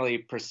generally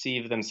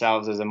perceive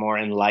themselves as a more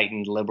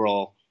enlightened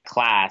liberal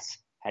class,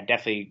 had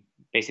definitely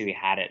basically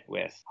had it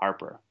with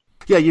Harper.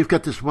 Yeah, you've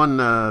got this one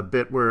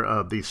bit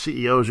where the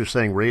CEOs are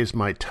saying, raise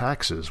my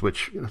taxes,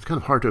 which it's kind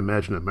of hard to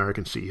imagine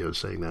American CEOs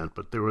saying that.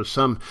 But there was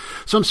some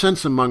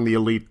sense among the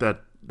elite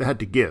that they had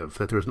to give,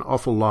 that there was an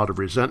awful lot of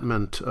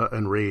resentment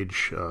and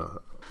rage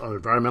on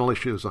environmental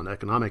issues, on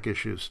economic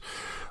issues,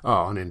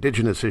 on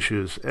indigenous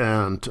issues.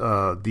 And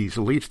these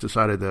elites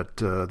decided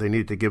that they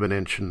needed to give an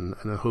inch in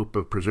the hope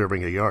of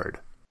preserving a yard.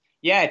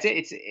 Yeah,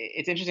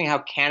 it's interesting how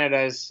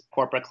Canada's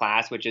corporate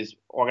class, which is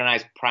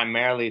organized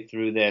primarily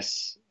through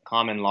this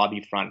common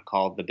lobby front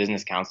called the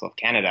Business Council of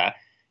Canada,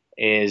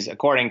 is,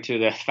 according to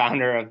the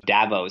founder of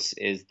Davos,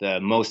 is the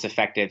most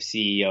effective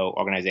CEO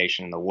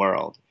organization in the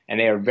world. And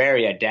they are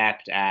very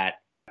adept at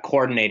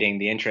coordinating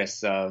the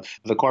interests of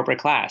the corporate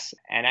class.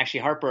 And actually,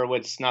 Harper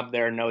would snub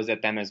their nose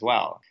at them as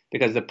well,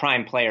 because the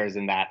prime players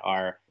in that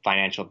are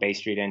financial Bay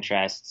Street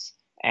interests.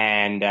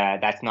 And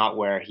that's not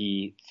where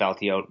he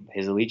felt he owed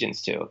his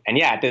allegiance to. And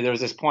yeah, there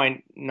was this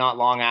point not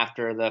long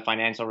after the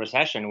financial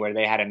recession where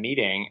they had a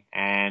meeting,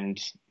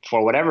 and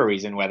for whatever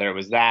reason, whether it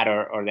was that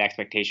or the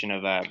expectation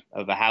of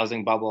a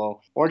housing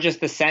bubble, or just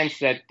the sense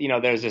that, you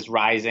know, there's this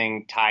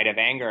rising tide of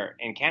anger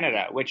in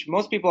Canada, which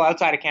most people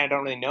outside of Canada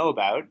don't really know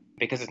about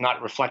because it's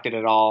not reflected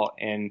at all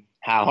in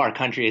how our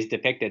country is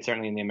depicted,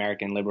 certainly in the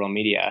American liberal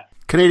media.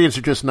 Canadians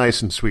are just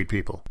nice and sweet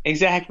people.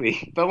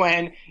 Exactly. But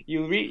when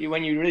you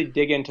really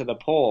dig into the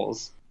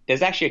polls,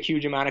 there's actually a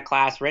huge amount of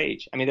class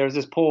rage. I mean, there was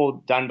this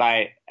poll done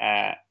by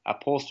a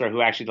pollster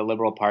who actually the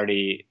Liberal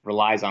Party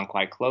relies on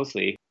quite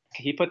closely.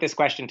 He put this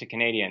question to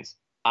Canadians.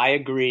 I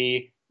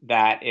agree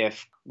that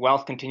if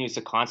wealth continues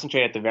to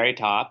concentrate at the very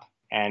top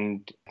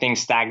and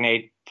things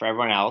stagnate for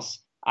everyone else,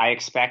 I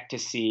expect to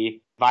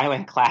see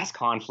violent class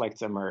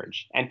conflicts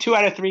emerge. And 2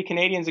 out of 3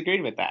 Canadians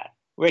agreed with that,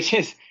 which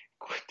is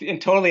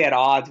totally at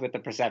odds with the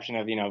perception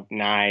of, you know,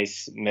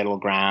 nice, middle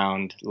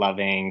ground,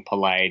 loving,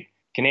 polite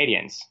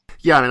Canadians.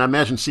 Yeah, I mean, I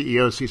imagine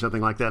CEOs see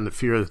something like that and the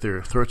fear that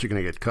their throats are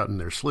going to get cut in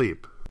their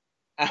sleep.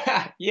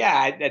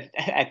 Yeah,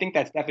 I think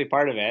that's definitely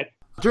part of it.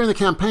 During the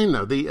campaign,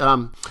 though,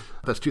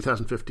 that's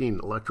 2015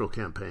 electoral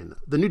campaign,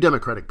 the New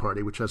Democratic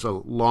Party, which has a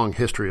long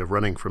history of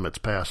running from its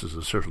past as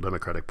a Social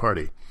Democratic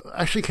Party,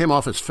 actually came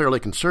off as fairly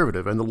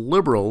conservative, and the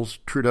Liberals,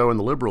 Trudeau and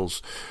the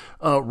Liberals,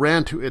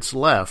 ran to its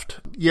left,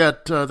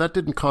 yet that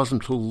didn't cause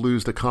them to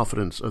lose the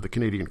confidence of the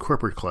Canadian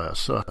corporate class.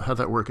 So how'd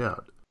that work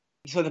out?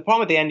 So the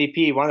problem with the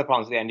NDP, one of the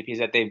problems with the NDP is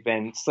that they've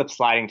been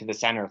slip-sliding to the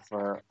center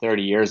for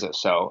 30 years or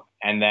so,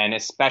 and then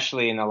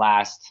especially in the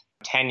last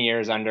 10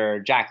 years under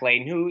Jack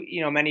Layton, who,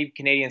 you know, many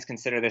Canadians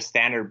consider the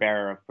standard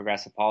bearer of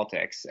progressive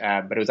politics.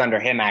 But it was under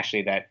him,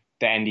 actually, that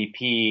the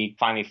NDP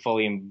finally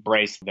fully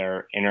embraced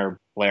their inner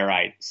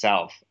Blairite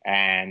self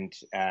and,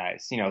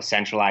 you know,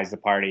 centralized the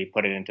party,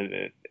 put it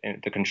into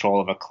the control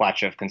of a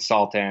clutch of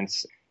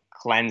consultants,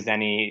 cleansed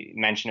any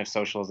mention of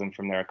socialism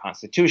from their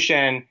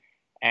constitution,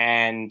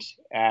 and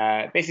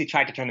basically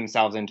tried to turn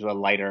themselves into a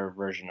lighter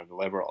version of the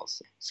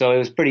Liberals. So it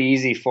was pretty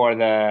easy for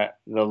the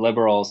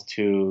Liberals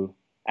to,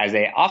 as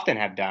they often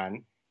have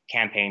done,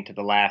 campaign to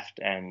the left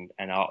and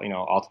you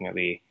know,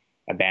 ultimately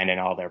abandon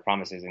all their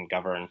promises and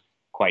govern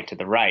quite to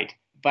the right.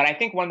 But I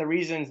think one of the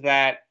reasons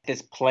that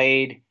this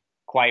played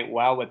quite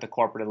well with the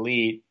corporate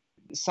elite,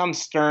 some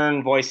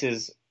stern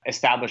voices,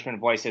 establishment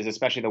voices,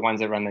 especially the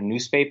ones that run the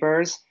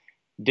newspapers,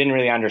 didn't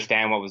really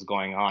understand what was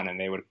going on, and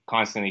they would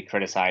constantly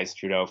criticize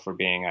Trudeau for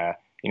being a,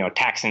 you know,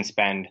 tax and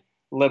spend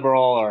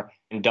liberal or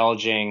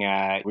indulging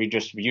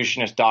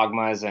redistributionist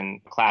dogmas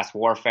and class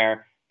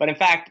warfare. But in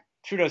fact,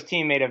 Trudeau's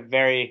team made a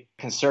very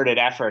concerted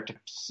effort to,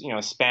 you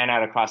know, span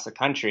out across the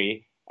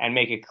country and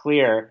make it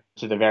clear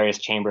to the various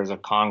chambers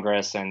of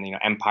Congress and, you know,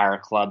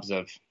 empire clubs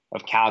of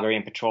Calgary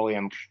and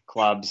petroleum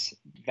clubs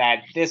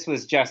that this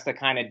was just a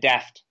kind of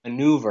deft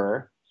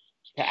maneuver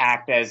to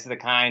act as the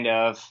kind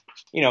of,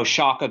 you know,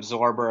 shock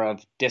absorber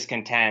of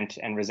discontent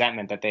and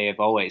resentment that they have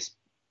always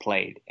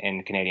played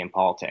in Canadian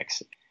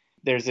politics.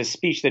 There's this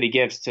speech that he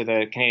gives to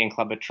the Canadian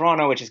Club of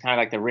Toronto, which is kind of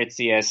like the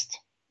ritziest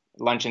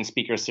luncheon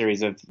speaker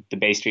series of the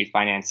Bay Street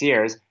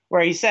financiers,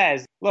 where he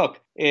says, look,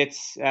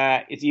 it's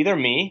either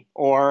me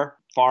or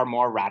far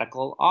more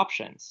radical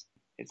options.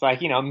 It's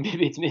like, you know,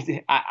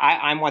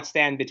 I'm what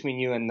stands between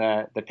you and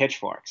the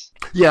pitchforks.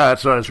 Yeah,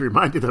 that's what I was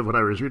reminded of when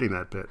I was reading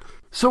that bit.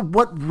 So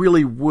what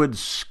really would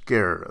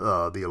scare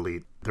the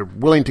elite? They're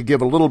willing to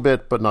give a little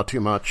bit, but not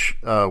too much.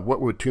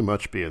 What would too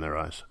much be in their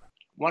eyes?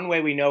 One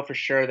way we know for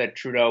sure that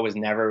Trudeau was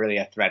never really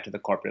a threat to the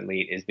corporate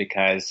elite is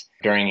because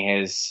during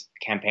his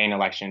campaign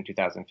election in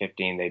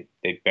 2015,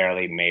 they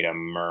barely made a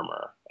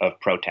murmur of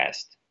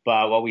protest.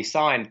 But what we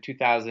saw in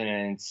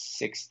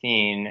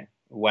 2016,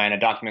 when a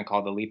document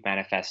called the Leap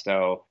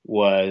Manifesto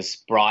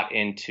was brought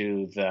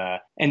into the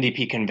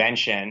NDP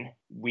convention,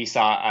 we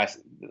saw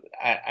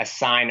a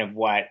sign of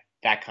what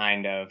that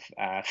kind of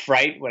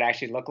fright would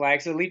actually look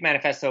like. So the LEAP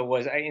manifesto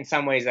was in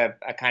some ways a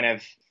kind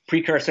of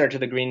precursor to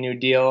the Green New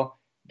Deal.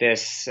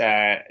 This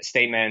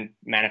statement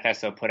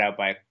manifesto put out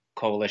by a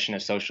coalition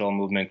of social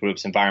movement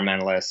groups,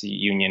 environmentalists,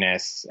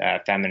 unionists,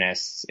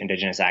 feminists,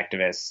 indigenous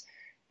activists,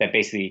 that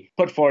basically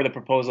put forward the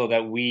proposal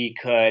that we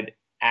could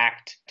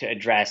act to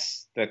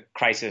address the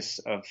crisis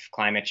of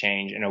climate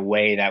change in a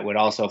way that would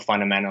also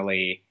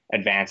fundamentally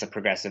advance a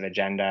progressive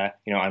agenda,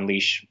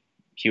 unleash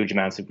huge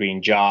amounts of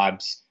green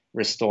jobs,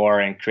 restore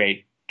and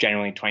create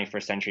genuinely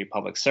 21st century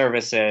public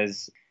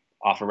services,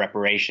 offer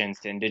reparations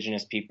to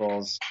indigenous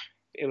peoples.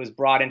 It was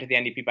brought into the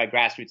NDP by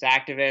grassroots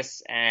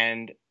activists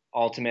and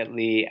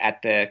ultimately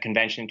at the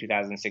convention in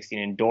 2016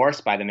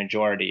 endorsed by the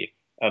majority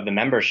of the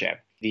membership.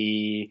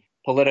 The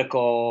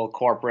political,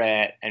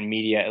 corporate, and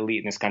media elite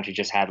in this country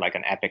just had like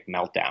an epic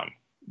meltdown.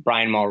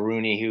 Brian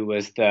Mulroney, who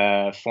was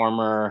the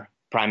former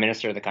prime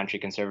minister of the country,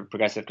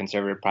 progressive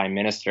conservative prime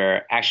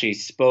minister, actually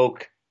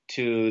spoke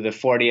to the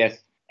 40th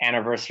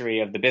anniversary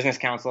of the Business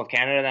Council of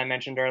Canada that I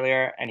mentioned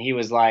earlier. And he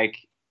was like,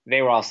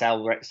 they were all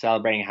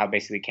celebrating how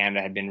basically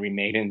Canada had been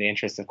remade in the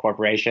interest of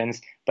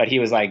corporations. But he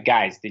was like,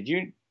 guys, did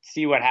you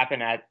see what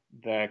happened at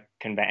the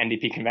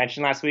NDP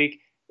convention last week?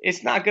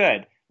 It's not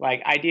good.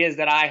 Like, ideas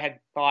that I had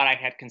thought I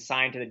had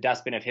consigned to the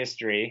dustbin of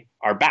history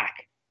are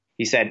back.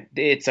 He said,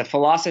 it's a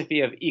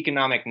philosophy of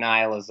economic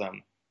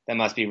nihilism that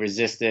must be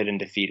resisted and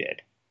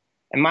defeated.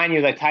 And mind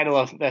you, the title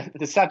of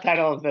the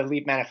subtitle of the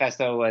LEAP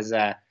manifesto was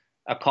a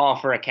call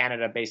for a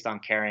Canada based on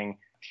caring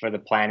for the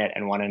planet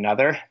and one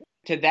another.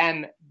 To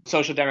them,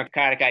 social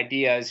democratic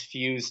ideas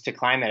fused to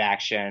climate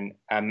action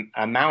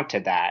amount to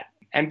that.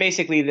 And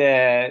basically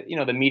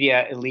the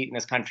media elite in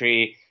this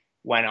country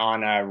went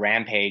on a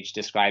rampage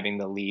describing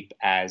the LEAP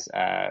as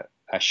a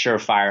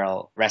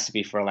surefire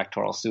recipe for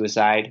electoral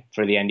suicide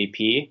for the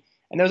NDP.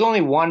 And there was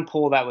only one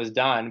poll that was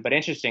done. But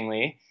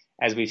interestingly,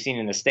 as we've seen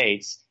in the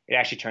States, it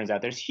actually turns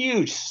out there's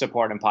huge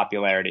support and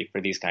popularity for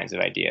these kinds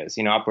of ideas.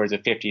 Upwards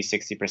of 50,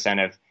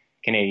 60% of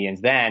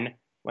Canadians then,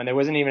 when there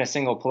wasn't even a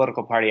single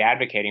political party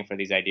advocating for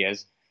these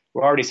ideas,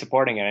 were already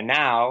supporting it. And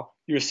now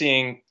you're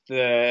seeing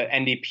the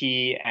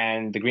NDP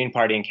and the Green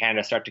Party in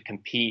Canada start to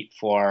compete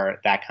for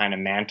that kind of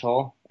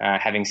mantle,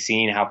 having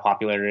seen how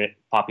popular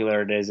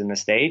it is in the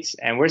States.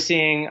 And we're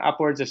seeing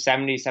upwards of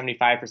 70,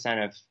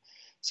 75% of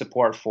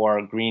support for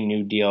a Green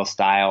New Deal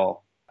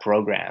style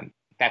program.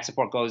 That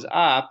support goes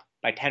up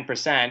by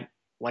 10%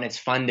 when it's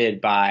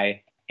funded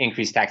by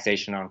increased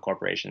taxation on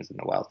corporations and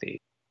the wealthy.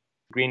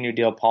 Green New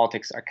Deal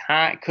politics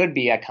could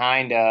be a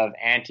kind of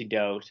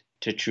antidote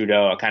to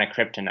Trudeau, a kind of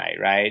kryptonite,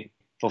 right?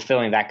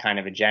 Fulfilling that kind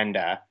of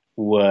agenda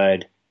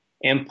would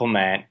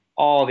implement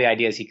all the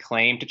ideas he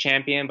claimed to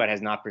champion but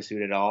has not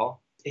pursued at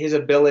all. His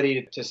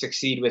ability to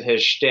succeed with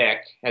his shtick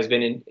has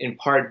been in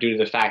part due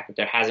to the fact that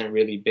there hasn't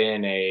really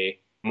been a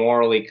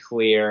morally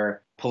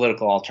clear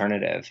political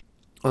alternative.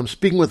 I'm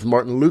speaking with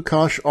Martin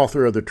Lukash,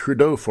 author of the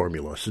Trudeau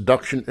Formula,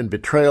 Seduction and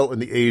Betrayal in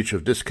the Age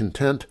of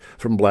Discontent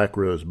from Black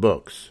Rose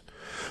Books.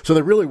 So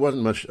there really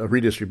wasn't much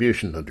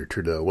redistribution under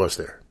Trudeau, was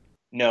there?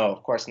 No,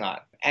 of course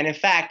not. And in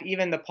fact,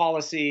 even the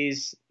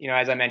policies,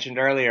 as I mentioned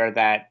earlier,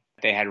 that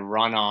they had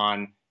run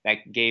on that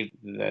gave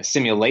the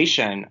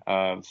simulation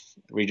of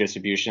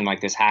redistribution,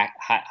 like this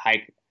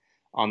hike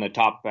on the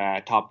top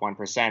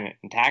 1%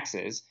 in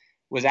taxes,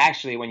 was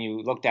actually, when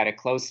you looked at it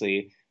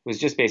closely, was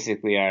just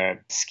basically a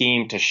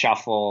scheme to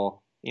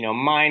shuffle,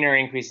 minor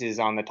increases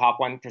on the top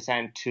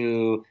 1%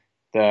 to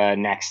the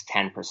next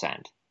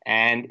 10%.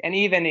 And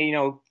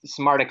even,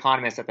 smart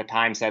economists at the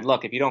time said,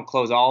 look, if you don't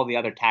close all the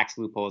other tax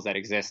loopholes that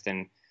exist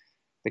in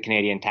the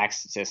Canadian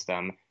tax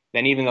system,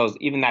 then even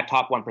that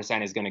top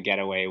 1% is going to get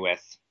away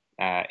with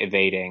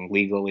evading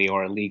legally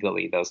or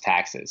illegally those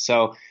taxes.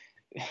 So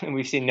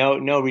we've seen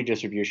no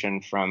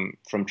redistribution from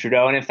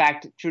Trudeau. And in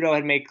fact, Trudeau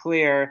had made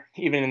clear,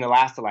 even in the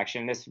last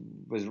election, this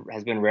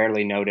has been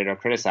rarely noted or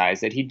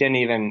criticized, that he didn't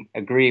even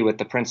agree with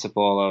the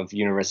principle of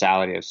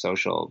universality of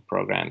social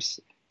programs.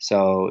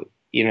 So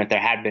even if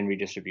there had been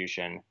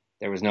redistribution,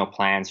 there was no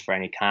plans for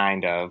any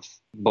kind of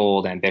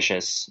bold,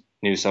 ambitious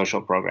new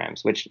social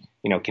programs, which,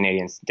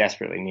 Canadians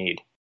desperately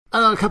need.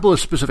 A couple of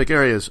specific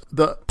areas.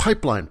 The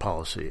pipeline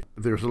policy.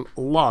 There's a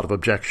lot of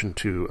objection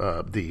to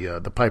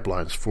the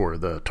pipelines for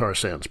the tar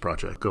sands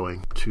project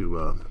going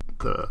to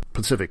the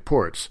Pacific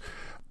ports.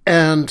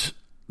 And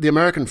the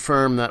American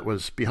firm that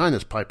was behind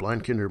this pipeline,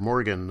 Kinder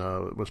Morgan,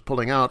 was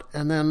pulling out,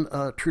 and then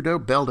Trudeau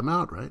bailed him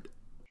out, right?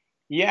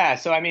 Yeah,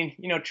 so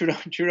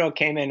Trudeau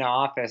came into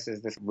office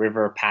as this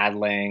river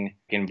paddling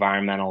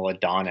environmental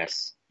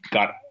Adonis,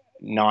 got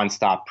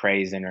nonstop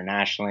praise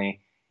internationally.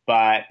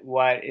 But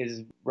what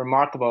is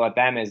remarkable at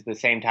them is the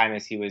same time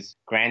as he was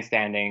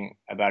grandstanding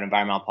about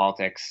environmental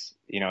politics,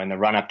 in the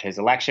run up to his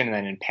election, and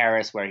then in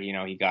Paris, where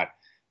he got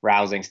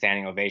rousing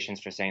standing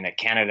ovations for saying that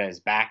Canada is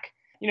back.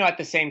 At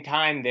the same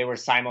time, they were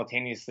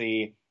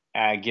simultaneously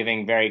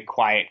giving very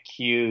quiet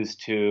cues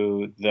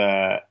to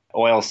the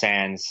oil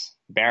sands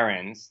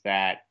barons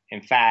that,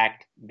 in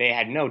fact, they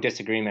had no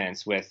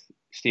disagreements with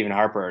Stephen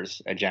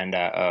Harper's agenda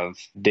of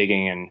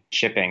digging and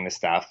shipping the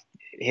stuff.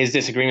 his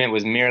disagreement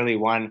was merely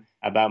one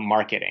about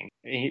marketing.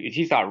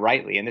 He thought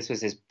rightly, and this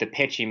was the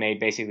pitch he made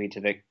basically to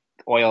the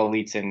oil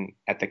elites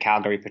at the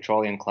Calgary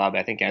Petroleum Club,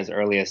 I think as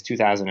early as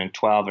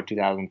 2012 or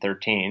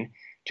 2013,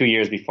 2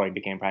 years before he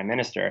became prime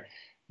minister,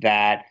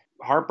 that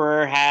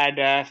Harper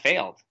had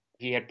failed.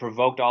 He had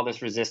provoked all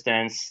this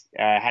resistance,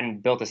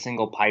 hadn't built a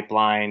single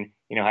pipeline,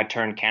 had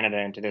turned Canada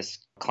into this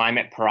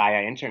climate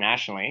pariah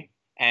internationally.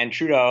 And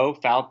Trudeau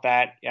felt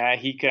that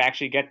he could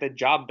actually get the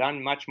job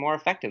done much more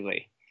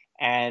effectively.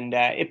 And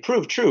it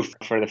proved true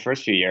for the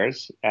first few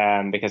years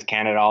because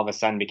Canada all of a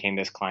sudden became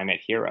this climate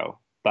hero.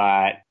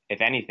 But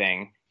if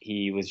anything,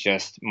 he was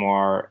just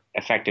more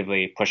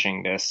effectively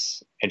pushing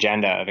this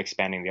agenda of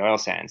expanding the oil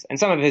sands. And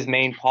some of his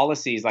main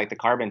policies, like the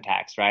carbon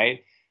tax,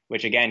 right,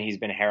 which again, he's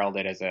been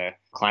heralded as a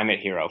climate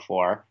hero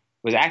for,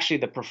 was actually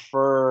the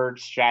preferred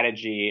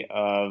strategy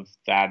of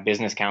the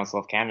Business Council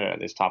of Canada,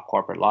 this top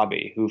corporate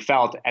lobby, who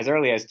felt as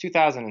early as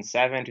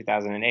 2007,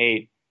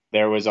 2008,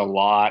 there was a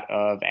lot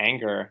of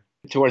anger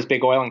towards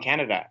big oil in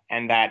Canada,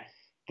 and that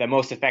the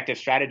most effective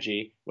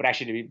strategy would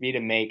actually be to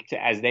make,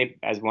 as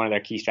one of their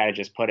key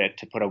strategists put it,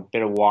 to put a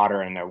bit of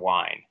water in their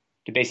wine,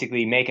 to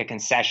basically make a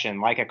concession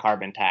like a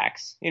carbon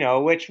tax,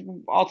 which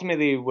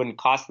ultimately wouldn't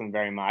cost them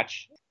very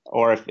much,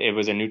 or if it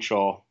was a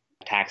neutral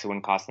tax, it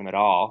wouldn't cost them at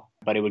all,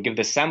 but it would give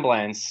the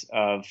semblance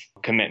of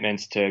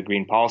commitments to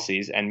green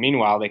policies. And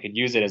meanwhile, they could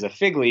use it as a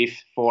fig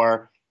leaf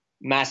for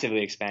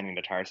massively expanding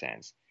the tar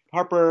sands.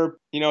 Harper,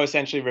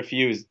 essentially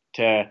refused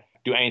to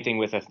do anything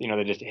with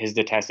his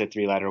detested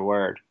three-letter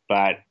word,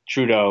 but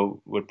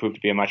Trudeau would prove to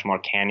be a much more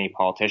canny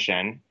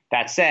politician.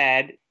 That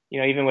said,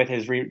 even with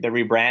the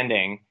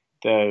rebranding,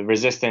 the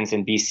resistance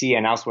in BC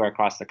and elsewhere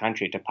across the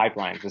country to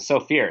pipelines was so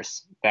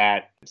fierce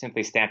that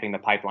simply stamping the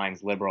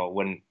pipelines liberal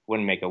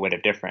wouldn't make a whit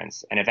of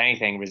difference. And if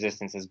anything,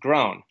 resistance has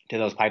grown to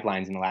those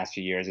pipelines in the last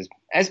few years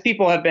as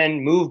people have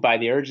been moved by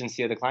the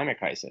urgency of the climate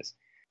crisis.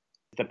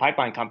 The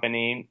pipeline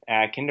company,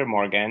 Kinder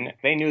Morgan,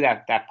 they knew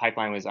that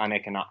pipeline was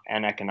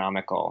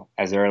uneconomical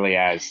as early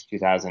as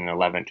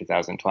 2011,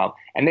 2012.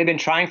 And they've been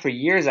trying for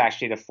years,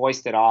 actually, to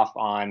foist it off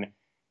on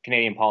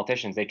Canadian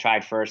politicians. They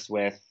tried first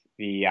with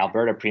the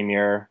Alberta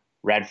Premier,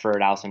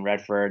 Alison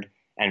Redford,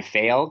 and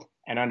failed.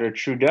 And under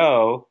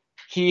Trudeau,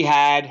 he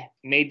had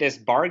made this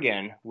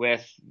bargain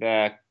with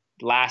the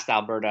last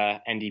Alberta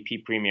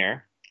NDP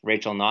Premier,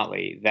 Rachel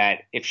Notley, that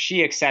if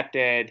she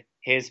accepted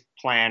his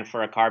plan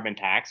for a carbon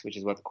tax, which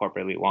is what the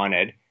corporate elite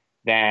wanted,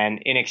 then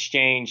in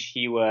exchange,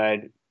 he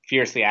would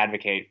fiercely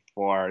advocate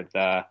for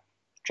the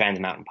Trans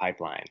Mountain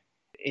Pipeline.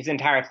 His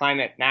entire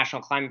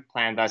national climate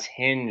plan thus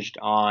hinged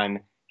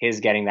on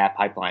his getting that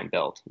pipeline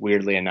built,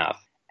 weirdly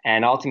enough.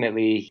 And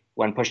ultimately,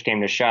 when push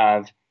came to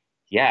shove,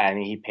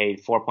 he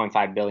paid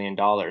 $4.5 billion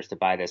to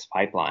buy this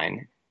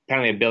pipeline,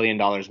 apparently $1 billion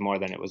more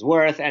than it was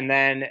worth, and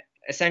then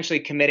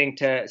essentially committing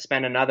to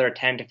spend another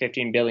 $10 to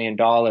 $15 billion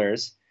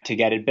to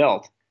get it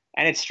built.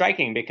 And it's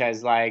striking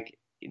because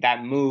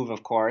that move,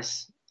 of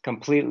course,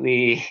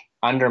 completely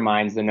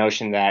undermines the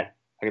notion that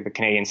the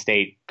Canadian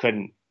state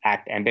couldn't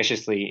act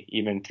ambitiously,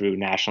 even through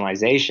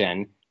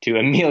nationalization, to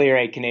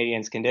ameliorate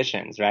Canadians'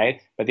 conditions,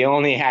 right? But the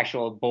only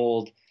actual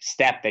bold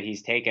step that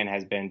he's taken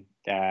has been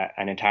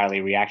an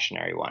entirely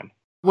reactionary one.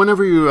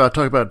 Whenever you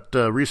talk about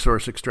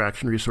resource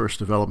extraction, resource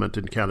development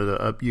in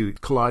Canada, you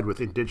collide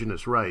with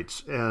Indigenous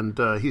rights. And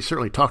he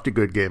certainly talked a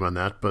good game on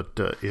that, but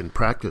in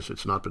practice,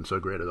 it's not been so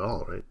great at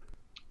all, right?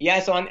 Yeah,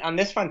 so on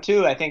this front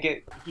too, I think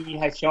he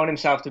has shown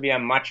himself to be a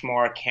much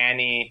more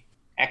canny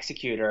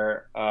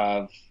executor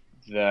of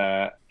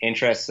the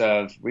interests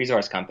of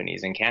resource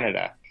companies in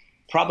Canada.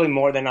 Probably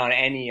more than on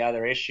any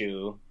other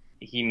issue,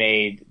 he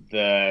made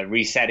the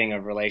resetting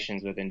of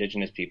relations with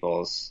Indigenous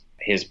peoples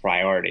his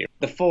priority.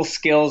 The full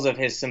skills of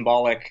his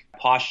symbolic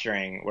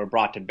posturing were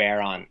brought to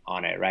bear on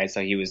it, right?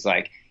 So he was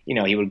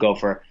he would go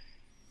for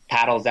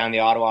paddles down the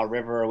Ottawa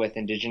River with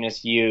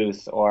Indigenous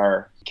youth,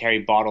 or carry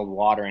bottled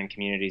water in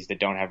communities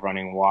that don't have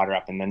running water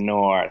up in the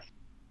north.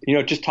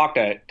 Just talked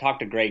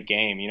a great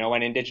game.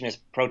 When Indigenous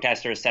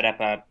protesters set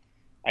up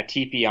a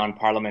teepee on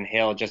Parliament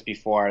Hill just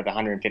before the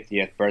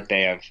 150th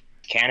birthday of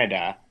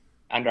Canada,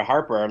 under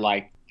Harper,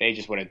 they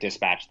just would have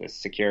dispatched the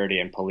security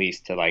and police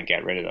to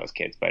get rid of those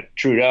kids. But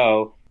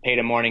Trudeau paid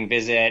a morning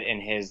visit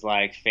in his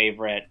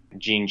favorite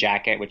jean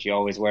jacket, which he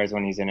always wears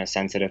when he's in a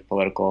sensitive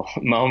political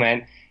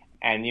moment,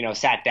 and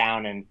sat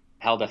down and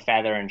held a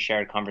feather and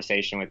shared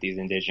conversation with these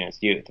Indigenous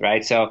youth,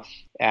 right? So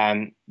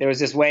there was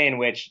this way in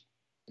which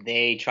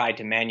they tried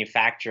to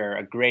manufacture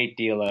a great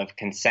deal of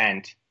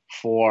consent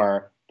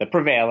for the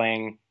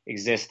prevailing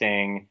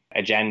existing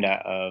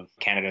agenda of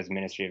Canada's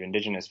Ministry of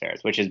Indigenous Affairs,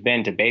 which has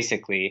been to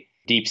basically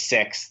deep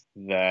six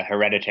the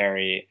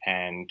hereditary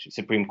and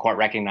Supreme Court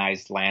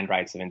recognized land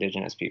rights of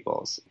Indigenous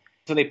peoples.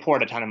 So they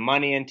poured a ton of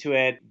money into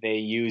it. They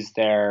used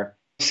their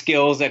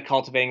skills at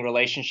cultivating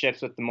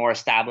relationships with the more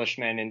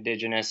establishment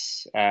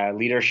Indigenous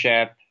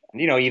leadership.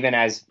 Even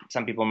as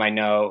some people might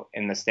know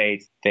in the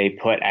States, they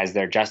put as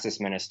their justice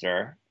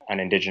minister an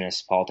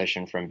Indigenous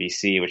politician from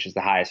BC, which is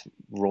the highest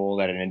role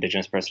that an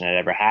Indigenous person had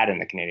ever had in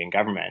the Canadian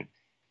government.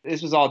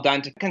 This was all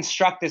done to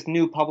construct this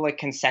new public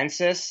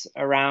consensus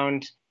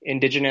around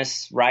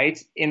Indigenous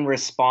rights in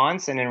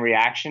response and in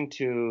reaction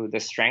to the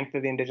strength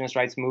of the Indigenous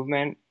rights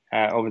movement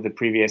over the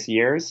previous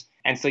years.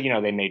 And so,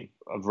 they made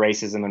of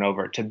racism an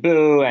overt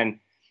taboo, and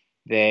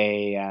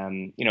they,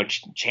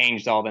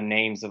 changed all the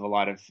names of a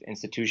lot of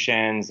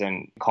institutions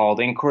and called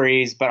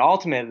inquiries. But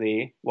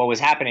ultimately, what was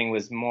happening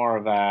was more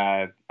of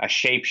a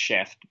shape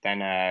shift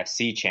than a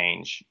sea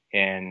change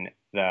in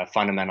the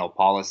fundamental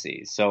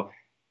policies. So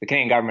the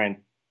Canadian government,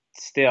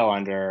 still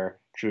under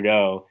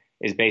Trudeau,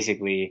 is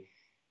basically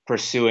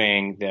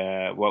pursuing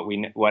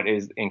what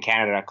is in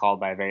Canada called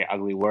by a very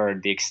ugly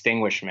word, the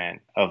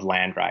extinguishment of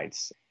land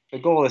rights. The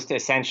goal is to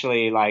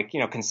essentially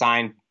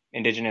consign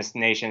Indigenous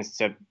nations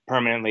to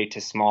permanently to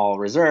small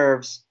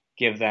reserves,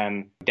 give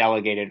them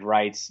delegated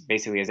rights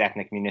basically as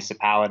ethnic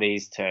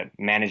municipalities to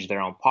manage their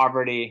own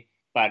poverty.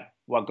 But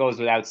what goes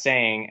without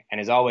saying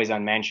and is always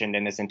unmentioned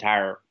in this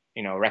entire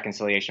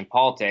reconciliation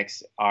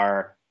politics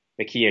are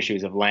the key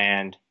issues of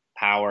land,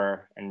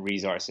 power, and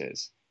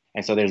resources.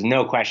 And so there's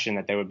no question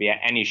that there would be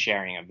any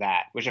sharing of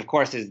that, which of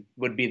course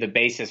would be the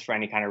basis for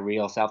any kind of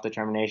real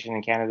self-determination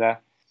in Canada.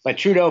 But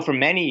Trudeau, for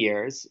many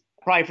years,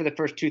 probably for the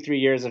first 2-3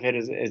 years of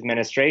his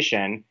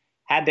administration,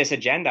 had this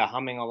agenda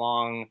humming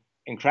along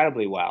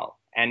incredibly well.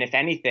 And if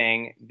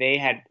anything, they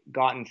had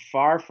gotten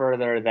far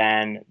further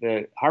than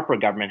the Harper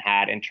government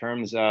had in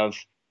terms of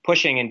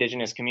pushing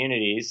Indigenous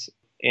communities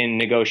in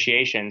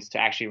negotiations to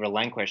actually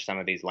relinquish some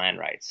of these land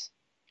rights.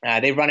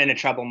 They've run into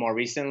trouble more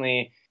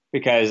recently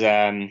because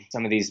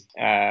some of these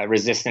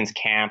resistance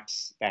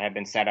camps that had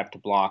been set up to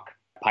block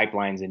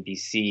pipelines in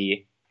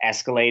BC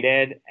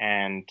escalated,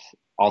 and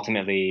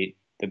ultimately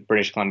the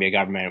British Columbia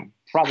government,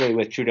 probably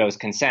with Trudeau's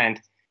consent,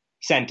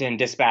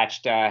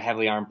 dispatched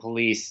heavily armed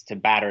police to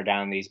batter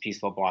down these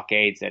peaceful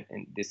blockades that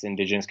this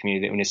Indigenous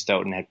community that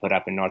Unistoten had put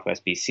up in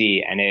Northwest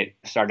BC, and it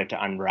started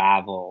to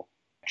unravel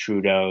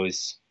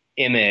Trudeau's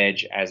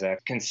image as a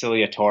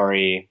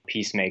conciliatory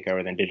peacemaker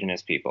with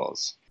Indigenous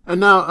peoples. And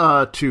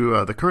now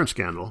to the current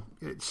scandal.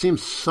 It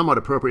seems somewhat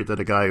appropriate that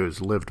a guy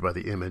who's lived by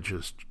the image,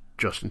 as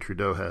Justin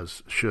Trudeau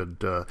has,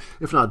 should,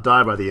 if not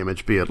die by the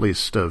image, be at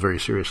least very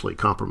seriously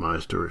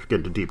compromised or get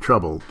into deep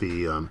trouble,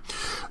 the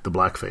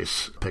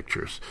blackface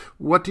pictures.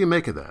 What do you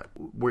make of that?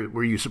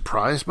 Were you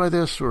surprised by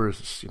this, or is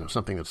this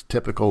something that's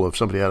typical of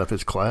somebody out of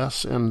his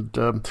class? And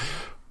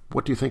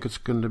what do you think is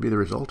going to be the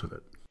result of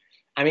it?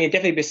 I mean, it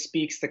definitely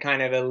bespeaks the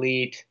kind of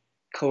elite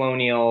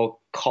colonial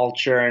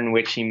culture in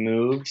which he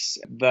moves.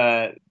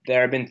 There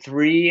have been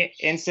 3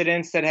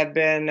 incidents that have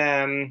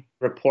been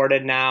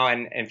reported now,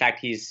 and in fact,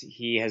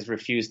 he has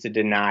refused to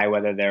deny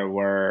whether there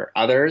were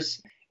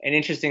others. And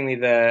interestingly,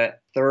 the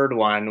third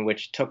one,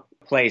 which took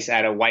place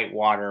at a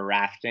whitewater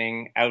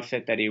rafting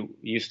outfit that he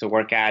used to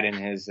work at in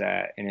his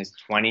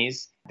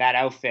 20s, that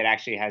outfit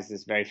actually has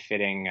this very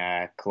fitting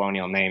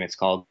colonial name. It's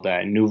called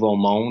Nouveau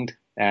Monde,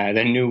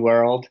 the New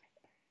World.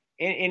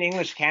 In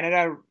English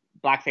Canada,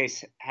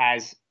 blackface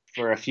has,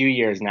 for a few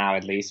years now,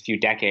 at least, few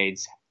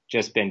decades,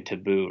 just been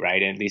taboo,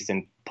 right? At least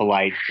in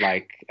polite,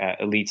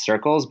 elite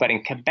circles. But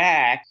in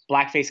Quebec,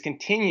 blackface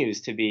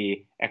continues to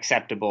be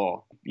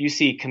acceptable. You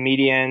see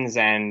comedians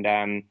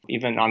and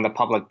even on the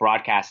public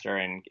broadcaster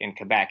in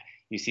Quebec,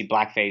 you see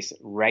blackface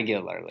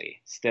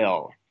regularly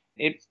still.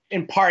 It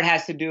in part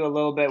has to do a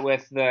little bit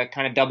with the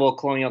kind of double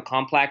colonial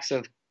complex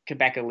of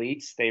Quebec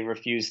elites. They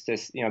refuse to,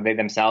 they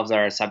themselves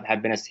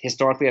have been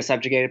historically a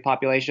subjugated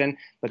population,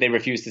 but they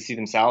refuse to see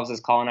themselves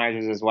as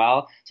colonizers as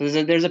well. So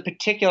there's a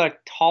particular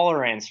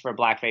tolerance for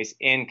blackface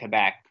in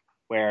Quebec,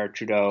 where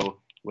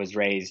Trudeau was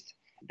raised.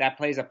 That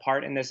plays a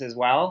part in this as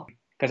well,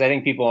 because I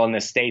think people in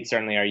the States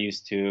certainly are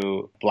used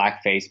to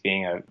blackface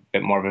being a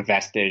bit more of a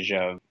vestige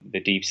of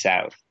the Deep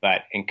South.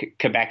 But in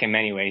Quebec, in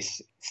many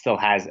ways, still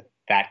has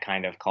that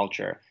kind of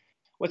culture.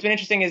 What's been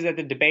interesting is that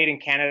the debate in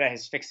Canada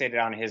has fixated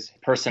on his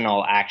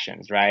personal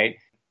actions, right?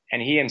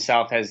 And he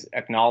himself has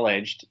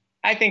acknowledged,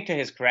 I think to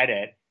his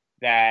credit,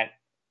 that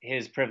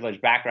his privileged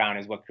background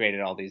is what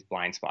created all these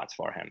blind spots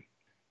for him.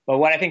 But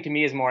what I think to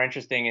me is more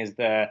interesting is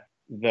the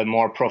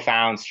more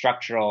profound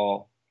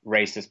structural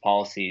racist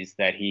policies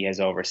that he has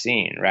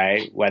overseen,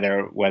 right?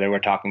 Whether we're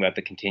talking about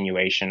the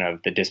continuation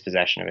of the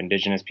dispossession of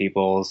Indigenous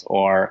peoples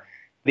or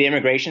the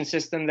immigration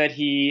system that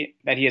he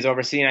has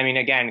overseen. I mean,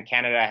 again,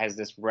 Canada has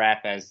this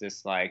rep as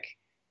this that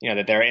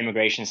their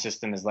immigration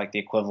system is like the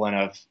equivalent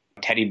of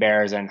teddy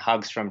bears and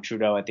hugs from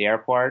Trudeau at the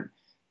airport.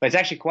 But it's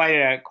actually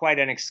quite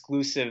an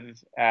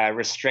exclusive,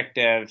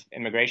 restrictive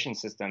immigration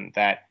system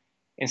that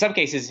in some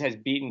cases has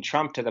beaten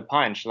Trump to the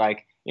punch.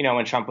 Like,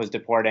 when Trump was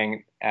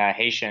deporting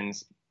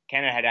Haitians,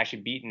 Canada had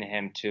actually beaten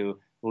him to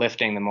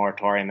lifting the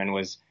moratorium and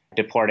was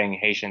deporting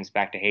Haitians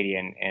back to Haiti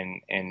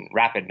in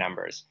rapid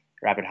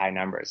high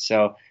numbers.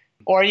 So,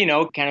 or,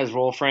 Canada's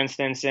role, for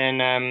instance,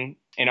 in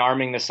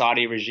arming the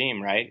Saudi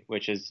regime, right,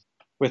 which is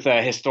with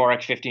a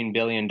historic $15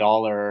 billion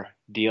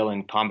deal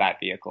in combat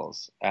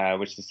vehicles,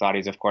 which the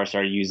Saudis, of course,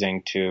 are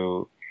using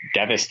to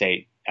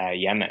devastate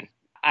Yemen.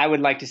 I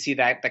would like to see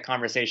that the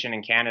conversation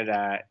in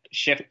Canada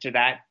shift to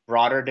that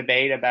broader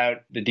debate about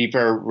the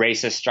deeper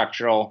racist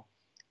structural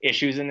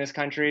issues in this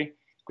country.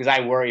 Because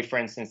I worry, for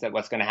instance, that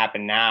what's going to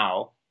happen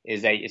now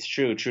is that it's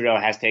true, Trudeau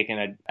has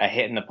taken a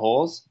hit in the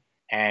polls,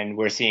 and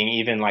we're seeing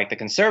even like the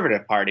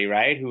Conservative Party,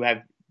 right, who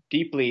have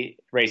deeply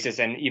racist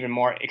and even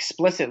more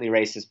explicitly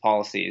racist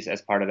policies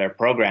as part of their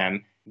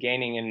program,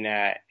 gaining in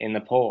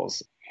the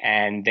polls.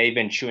 And they've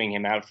been chewing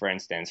him out, for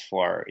instance,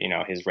 for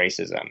his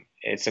racism.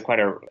 It's quite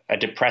a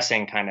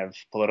depressing kind of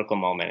political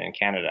moment in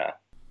Canada.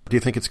 Do you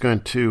think it's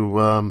going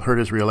to hurt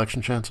his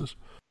re-election chances?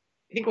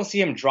 I think we'll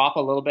see him drop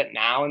a little bit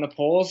now in the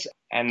polls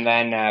and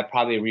then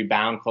probably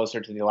rebound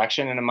closer to the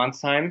election in a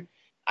month's time.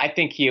 I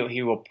think he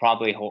will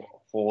probably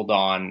hold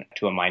on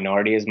to a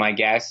minority is my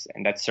guess,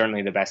 and that's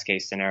certainly the best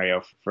case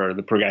scenario for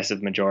the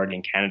progressive majority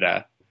in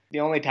Canada. The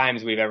only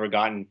times we've ever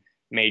gotten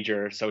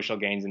major social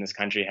gains in this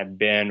country have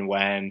been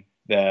when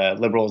the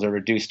Liberals are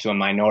reduced to a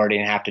minority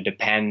and have to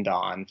depend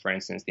on, for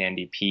instance, the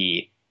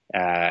NDP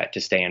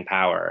to stay in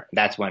power.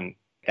 That's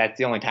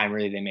the only time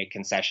really they make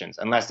concessions,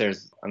 unless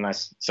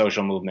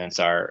social movements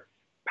are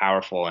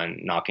powerful and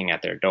knocking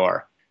at their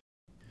door.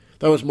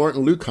 That was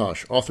Martin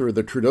Lukash, author of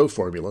The Trudeau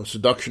Formula,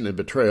 Seduction and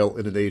Betrayal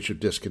in an Age of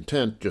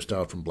Discontent, just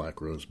out from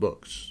Black Rose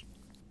Books.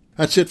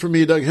 That's it for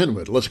me, Doug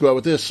Henwood. Let's go out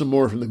with this, some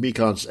more from the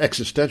Mekon's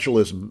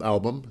Existentialism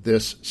album,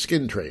 this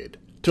Skin Trade.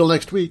 Till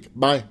next week,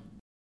 bye.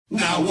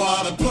 Now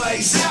what a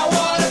place, for a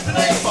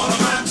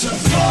man to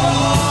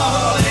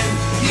fall in.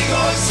 He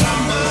goes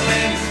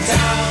tumbling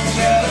down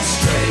the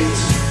street,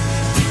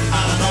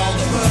 and all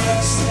the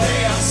birds,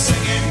 they are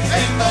singing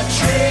in the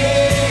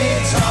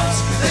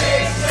treetops.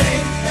 They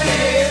think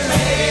they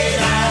laid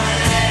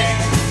an egg,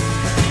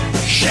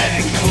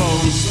 shedding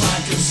clothes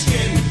like a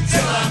skin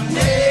till I'm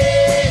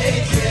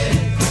naked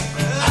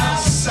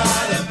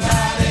outside of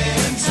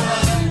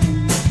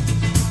Paddington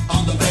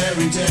on the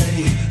very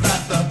day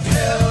that the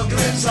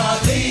pilgrims are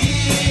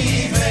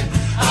leaving.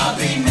 I'll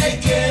be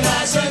naked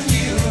as a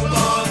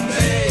newborn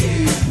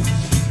babe.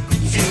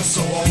 Feel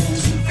so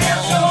old,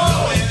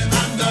 all-knowing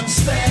and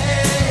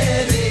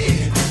unsteady.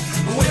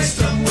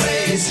 Wisdom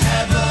weighs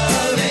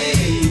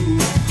heavily.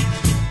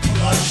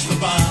 Clutch the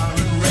bar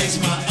and raise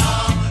my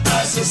arm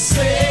as a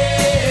sailor.